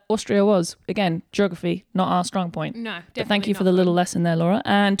know where Austria was. Again, geography, not our strong point. No, definitely. But thank you for the little lesson there, Laura.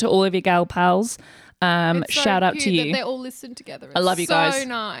 And to all of your gal pals, shout out to you. That they all listen together. I love you guys. So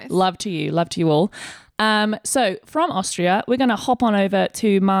nice. Love to you all. So from Austria, we're going to hop on over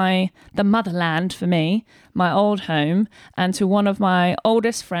to the motherland for me, my old home, and to one of my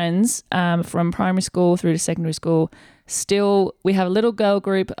oldest friends from primary school through to secondary school. Still, we have a little girl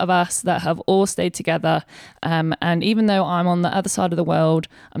group of us that have all stayed together. And even though I'm on the other side of the world,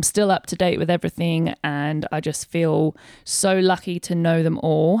 I'm still up to date with everything. And I just feel so lucky to know them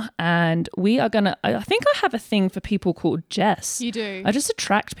all. And we are going to, I think I have a thing for people called Jess. You do. I just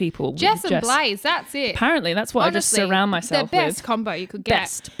attract people. Jess and Blaze, that's it. Apparently, that's what Honestly, I just surround myself with. The best combo you could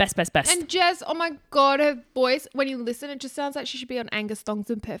get. Best. And Jess, oh my God, her voice, when you listen, it just sounds like she should be on Angus Thongs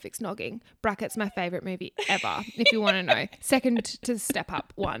and Perfect Snogging. Brackets, my favourite movie ever, if you want to know. Second to Step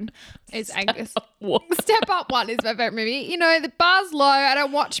Up 1 is Angus. Step Up 1 is my favourite movie. You know, the bar's low. I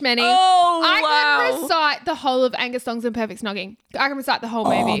don't watch many. I can recite the whole of Angus Thongs and Perfect Snogging. I can recite the whole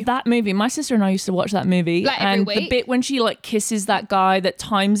movie. That movie. My sister and I used to watch that movie. Like every and week. the bit when she like kisses that guy that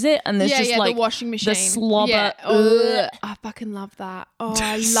times it and there's just like the washing machine. the slobber. Yeah. I fucking love that. Oh,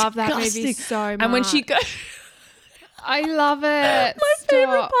 I love that movie Disgusting. so much. And when she goes... I love it. My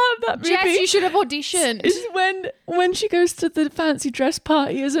favourite part of that movie. Jess, you should have auditioned. Is when she goes to the fancy dress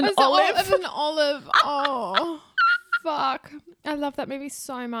party as an olive. As an olive. Oh, fuck. I love that movie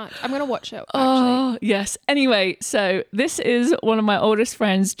so much. I'm going to watch it, actually. Oh, yes. Anyway, so this is one of my oldest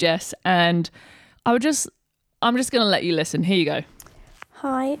friends, Jess, and I'm just going to let you listen. Here you go.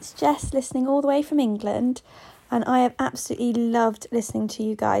 Hi, it's Jess listening all the way from England, and I have absolutely loved listening to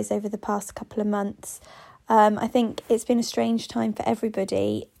you guys over the past couple of months. I think it's been a strange time for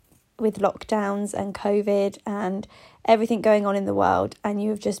everybody with lockdowns and COVID and everything going on in the world, and you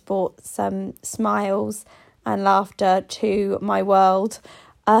have just brought some smiles and laughter to my world,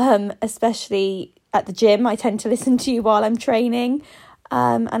 especially at the gym. I tend to listen to you while I'm training,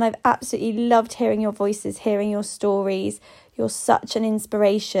 and I've absolutely loved hearing your voices, hearing your stories. You're such an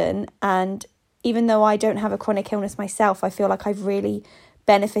inspiration, and even though I don't have a chronic illness myself, I feel like I've really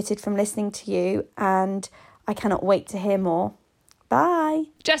benefited from listening to you, and I cannot wait to hear more. Bye.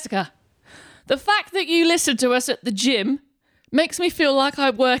 Jessica, the fact that you listen to us at the gym makes me feel like I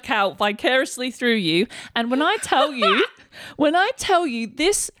work out vicariously through you. And when I tell you,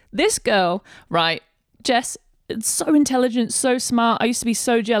 this girl, right, Jess, it's so intelligent, so smart. I used to be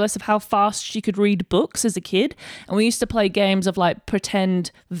so jealous of how fast she could read books as a kid. And we used to play games of like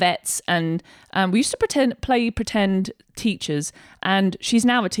pretend vets, and we used to play pretend teachers. And she's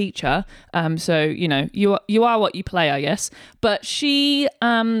now a teacher. So, you know, you are what you play, I guess. But she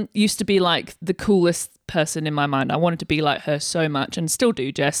used to be like the coolest person in my mind. I wanted to be like her so much, and still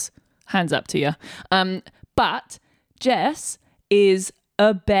do, Jess. Hands up to you. But Jess is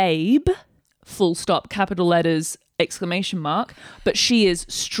a babe. Full stop, capital letters, exclamation mark. But she is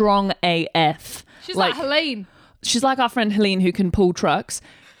strong AF. She's like Helene. She's like our friend Helene who can pull trucks.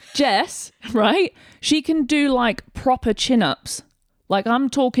 Jess, right? She can do like proper chin-ups. Like I'm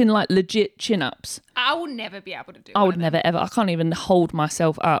talking like legit chin-ups. I will never be able to do I would never ever. I can't even hold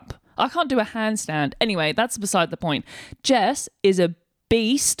myself up. I can't do a handstand. Anyway, that's beside the point. Jess is a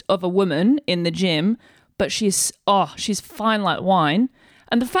beast of a woman in the gym, but she's fine like wine.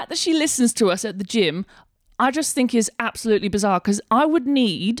 And the fact that she listens to us at the gym, I just think is absolutely bizarre, because I would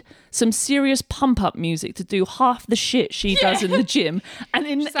need some serious pump-up music to do half the shit she does in the gym. And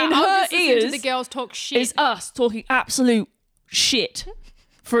in her ears, the girls talk shit. Is us talking absolute shit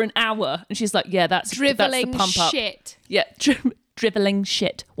for an hour. And she's like, yeah, that's the pump-up. Shit. Yeah, driveling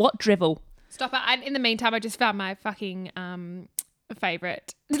shit. What drivel? Stop it. And in the meantime, I just found my fucking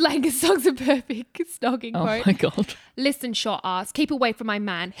favourite Langus Songs of Perfect Snogging quote. Oh my God. Listen, short ass, keep away from my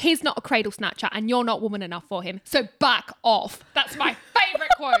man. He's not a cradle snatcher and you're not woman enough for him. So back off. That's my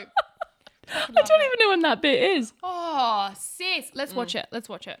favourite quote. I don't even know when that bit is. Oh, sis. Let's watch it. Let's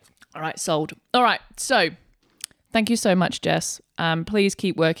watch it. All right, sold. All right, so thank you so much, Jess. Please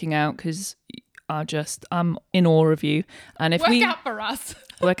keep working out because I'm in awe of you. And if Work out for us.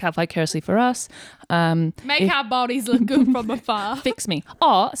 Work out vicariously for us. Make our bodies look good from afar. Fix me.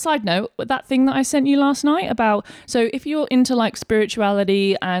 Side note, that thing that I sent you last night about, so if you're into like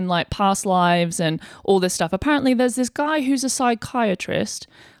spirituality and like past lives and all this stuff, apparently there's this guy who's a psychiatrist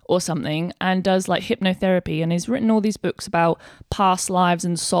or something and does like hypnotherapy, and he's written all these books about past lives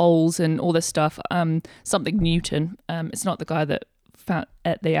and souls and all this stuff. Something Newton. It's not the guy that found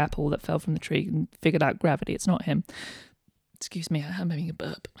at the apple that fell from the tree and figured out gravity. It's not him. Excuse me, I'm having a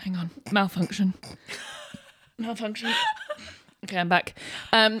burp. Hang on. Malfunction. Okay, I'm back.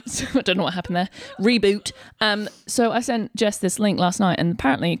 So I don't know what happened there. Reboot. So I sent Jess this link last night, and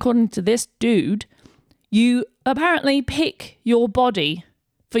apparently, according to this dude, you apparently pick your body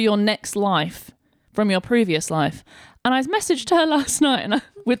for your next life from your previous life. And I messaged her last night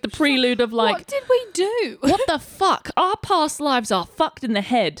with the prelude of like, what did we do? What the fuck? Our past lives are fucked in the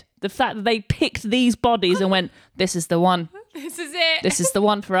head. The fact that they picked these bodies and went, this is the one. This is it. This is the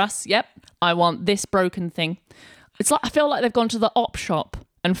one for us. Yep. I want this broken thing. It's like, I feel like they've gone to the op shop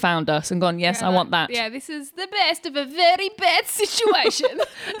and found us and gone, yes, I want that. Yeah, this is the best of a very bad situation.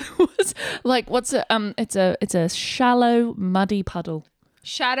 What's it? It's a shallow, muddy puddle.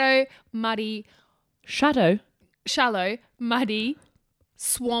 Shallow, muddy,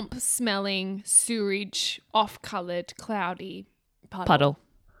 swamp-smelling, sewage, off-coloured, cloudy puddle.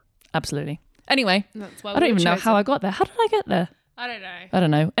 Absolutely. Anyway, That's why I don't even know how I got there. How did I get there? I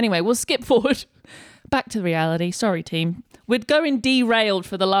don't know. Anyway, we'll skip forward. Back to reality. Sorry, team. We're going derailed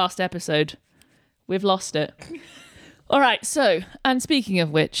for the last episode. We've lost it. All right, so, and speaking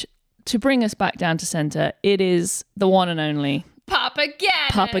of which, to bring us back down to centre, it is the one and only Papa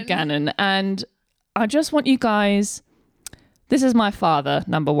Gannon. And I just want you guys, this is my father,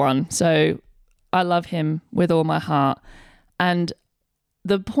 number one, so I love him with all my heart. And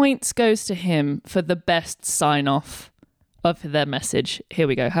the points goes to him for the best sign-off of their message. Here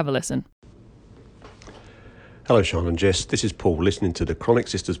we go. Have a listen. Hello, Sian and Jess. This is Paul, listening to the Chronic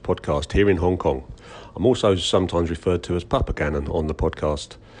Sisters podcast here in Hong Kong. I'm also sometimes referred to as Papa Gannon on the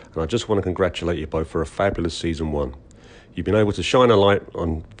podcast, and I just want to congratulate you both for a fabulous season 1. You've been able to shine a light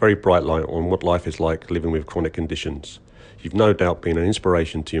on, very bright light on what life is like living with chronic conditions. You've no doubt been an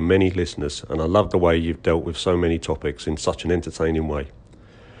inspiration to your many listeners, and I love the way you've dealt with so many topics in such an entertaining way.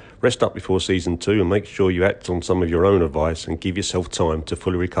 Rest up before season 2 and make sure you act on some of your own advice and give yourself time to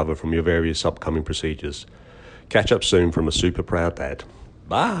fully recover from your various upcoming procedures. Catch up soon from a super proud dad.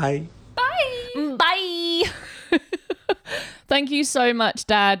 Bye. Bye. Thank you so much,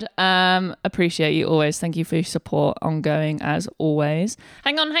 Dad. Appreciate you always. Thank you for your support ongoing as always.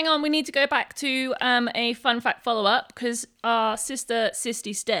 Hang on. We need to go back to a fun fact follow-up because our sister,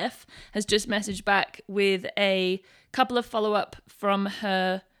 Sisty Steph, has just messaged back with a couple of follow-up from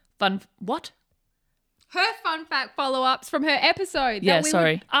her Her fun fact follow-ups from her episode Yeah, that we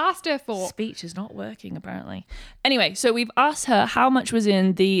sorry. asked her for. Speech is not working, apparently. Anyway, so we've asked her how much was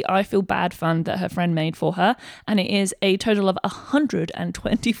in the I Feel Bad fund that her friend made for her, and it is a total of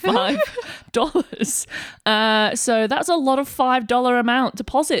 $125. So that's a lot of $5 amount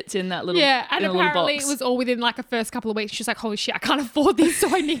deposits in that little Yeah, and in a little apparently box. it was all within like the first couple of weeks. She's like, holy shit, I can't afford this,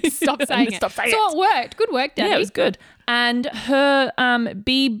 so I need to stop saying it. Stop saying so it. it worked. Good work, Daddy. Yeah, it was good. And her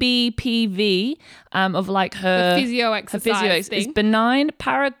BBPV of like her The physio exercise is thing. benign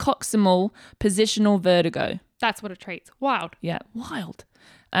paroxysmal positional vertigo. That's what it treats. Wild. Yeah, wild.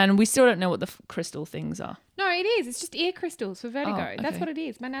 And we still don't know what the crystal things are. No, it is. It's just ear crystals for vertigo. Oh, okay. That's what it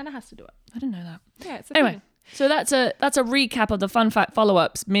is. My nana has to do it. I didn't know that. Yeah, it's a Anyway, thing. so that's a recap of the fun fact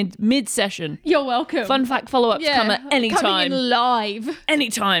follow-ups mid session. You're welcome. Fun fact follow-ups come at any Coming time. in live.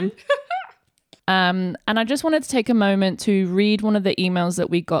 Anytime. And I just wanted to take a moment to read one of the emails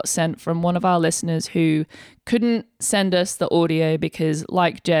that we got sent from one of our listeners who couldn't send us the audio because,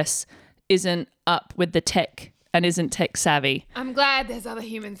 like Jess, isn't up with the tech and isn't tech savvy. I'm glad there's other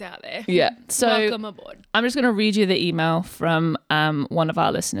humans out there. Yeah. So welcome aboard. I'm just going to read you the email from one of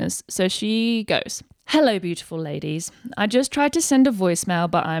our listeners. So she goes, "Hello, beautiful ladies. I just tried to send a voicemail,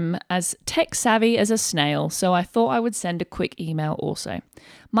 but I'm as tech savvy as a snail, so I thought I would send a quick email also.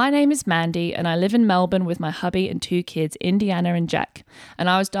 My name is Mandy, and I live in Melbourne with my hubby and 2 kids, Indiana and Jack. And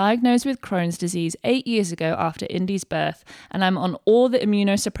I was diagnosed with Crohn's disease 8 years ago after Indy's birth, and I'm on all the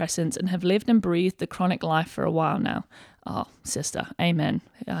immunosuppressants and have lived and breathed the chronic life for a while now. Oh, sister, amen.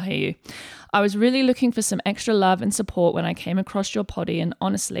 I hear you. I was really looking for some extra love and support when I came across your poddy, and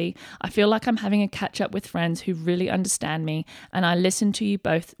honestly, I feel like I'm having a catch up with friends who really understand me, and I listen to you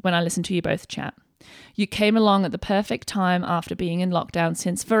both chat. You came along at the perfect time after being in lockdown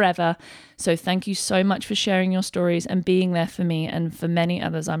since forever, so thank you so much for sharing your stories and being there for me and for many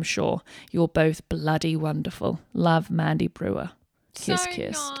others, I'm sure. You're both bloody wonderful. Love, Mandy Brewer. Kiss, So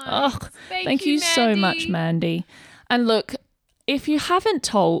kiss. nice. Oh, thank you so much, Mandy. And look, if you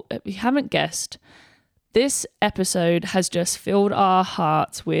haven't guessed, this episode has just filled our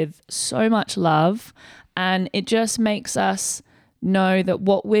hearts with so much love, and it just makes us know that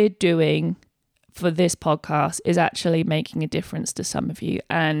what we're doing for this podcast is actually making a difference to some of you.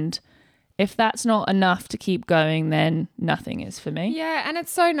 And if that's not enough to keep going, then nothing is for me. Yeah, and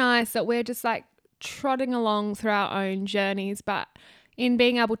it's so nice that we're just like trotting along through our own journeys, but in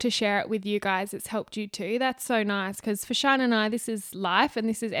being able to share it with you guys, it's helped you too. That's so nice, because for Sian and I, this is life and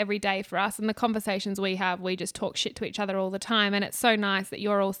this is every day for us, and the conversations we have, we just talk shit to each other all the time, and it's so nice that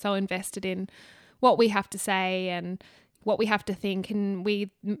you're all so invested in what we have to say and what we have to think, and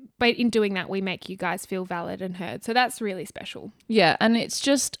but in doing that, we make you guys feel valid and heard. So that's really special. Yeah, and it's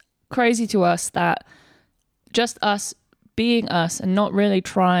just crazy to us that just us being us and not really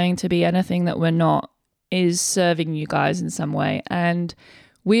trying to be anything that we're not is serving you guys in some way. And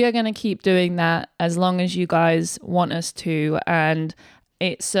we are going to keep doing that as long as you guys want us to, and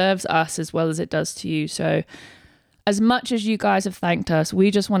it serves us as well as it does to you. So as much as you guys have thanked us,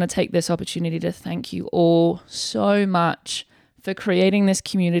 we just want to take this opportunity to thank you all so much for creating this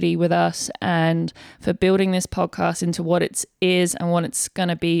community with us and for building this podcast into what it is and what it's going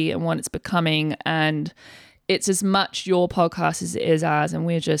to be and what it's becoming. And it's as much your podcast as it is ours, and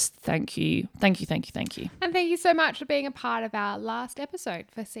we're just thank you. And thank you so much for being a part of our last episode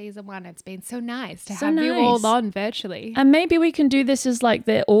for season 1. It's been so nice to have you all on virtually. And maybe we can do this as like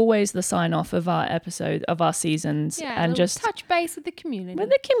they're always the sign off of our episode of our seasons, and just touch base with the community.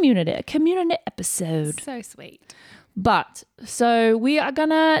 A community episode. So sweet. But so we are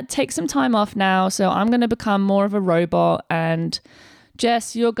gonna take some time off now. So I'm gonna become more of a robot, and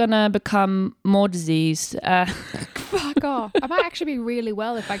Jess, you're gonna become more diseased. Fuck off. I might actually be really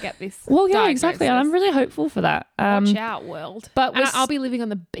well if I get this. Well, yeah, diagnosis. exactly. And I'm really hopeful for that. Watch out, world. But I'll be living on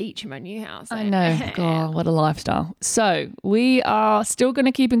the beach in my new house. I know. God, what a lifestyle. So we are still going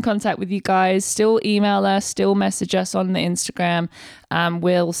to keep in contact with you guys. Still email us. Still message us on the Instagram.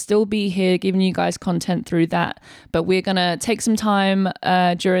 We'll still be here giving you guys content through that. But we're going to take some time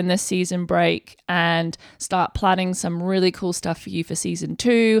during this season break and start planning some really cool stuff for you for season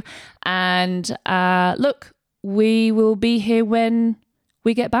 2. And look, we will be here when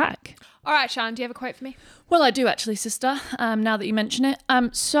we get back. All right, Sian, do you have a quote for me? Well, I do actually, sister, now that you mention it.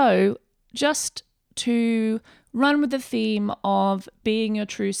 So just to run with the theme of being your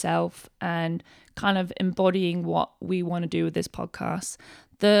true self and kind of embodying what we want to do with this podcast,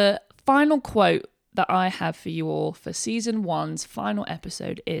 the final quote that I have for you all for season 1's final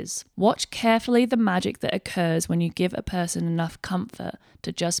episode is, watch carefully the magic that occurs when you give a person enough comfort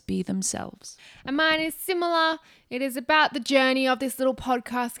to just be themselves. And mine is similar. It is about the journey of this little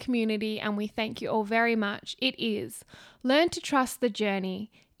podcast community, and we thank you all very much. It is learn to trust the journey,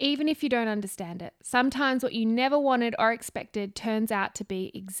 even if you don't understand it. Sometimes what you never wanted or expected turns out to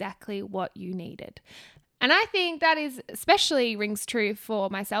be exactly what you needed. And I think that is especially rings true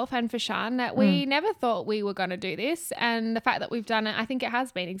for myself and for Sian, that we never thought we were going to do this. And the fact that we've done it, I think it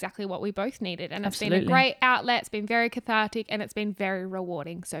has been exactly what we both needed. And Absolutely. It's been a great outlet. It's been very cathartic, and it's been very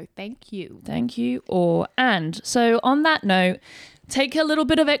rewarding. So thank you. Thank you all. And so on that note, take a little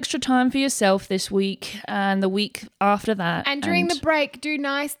bit of extra time for yourself this week and the week after that. And during the break, do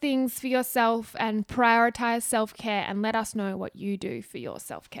nice things for yourself and prioritize self-care, and let us know what you do for your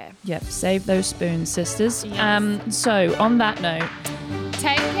self-care. Yep, save those spoons, sisters. Yes. So on that note,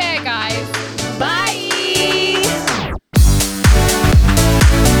 take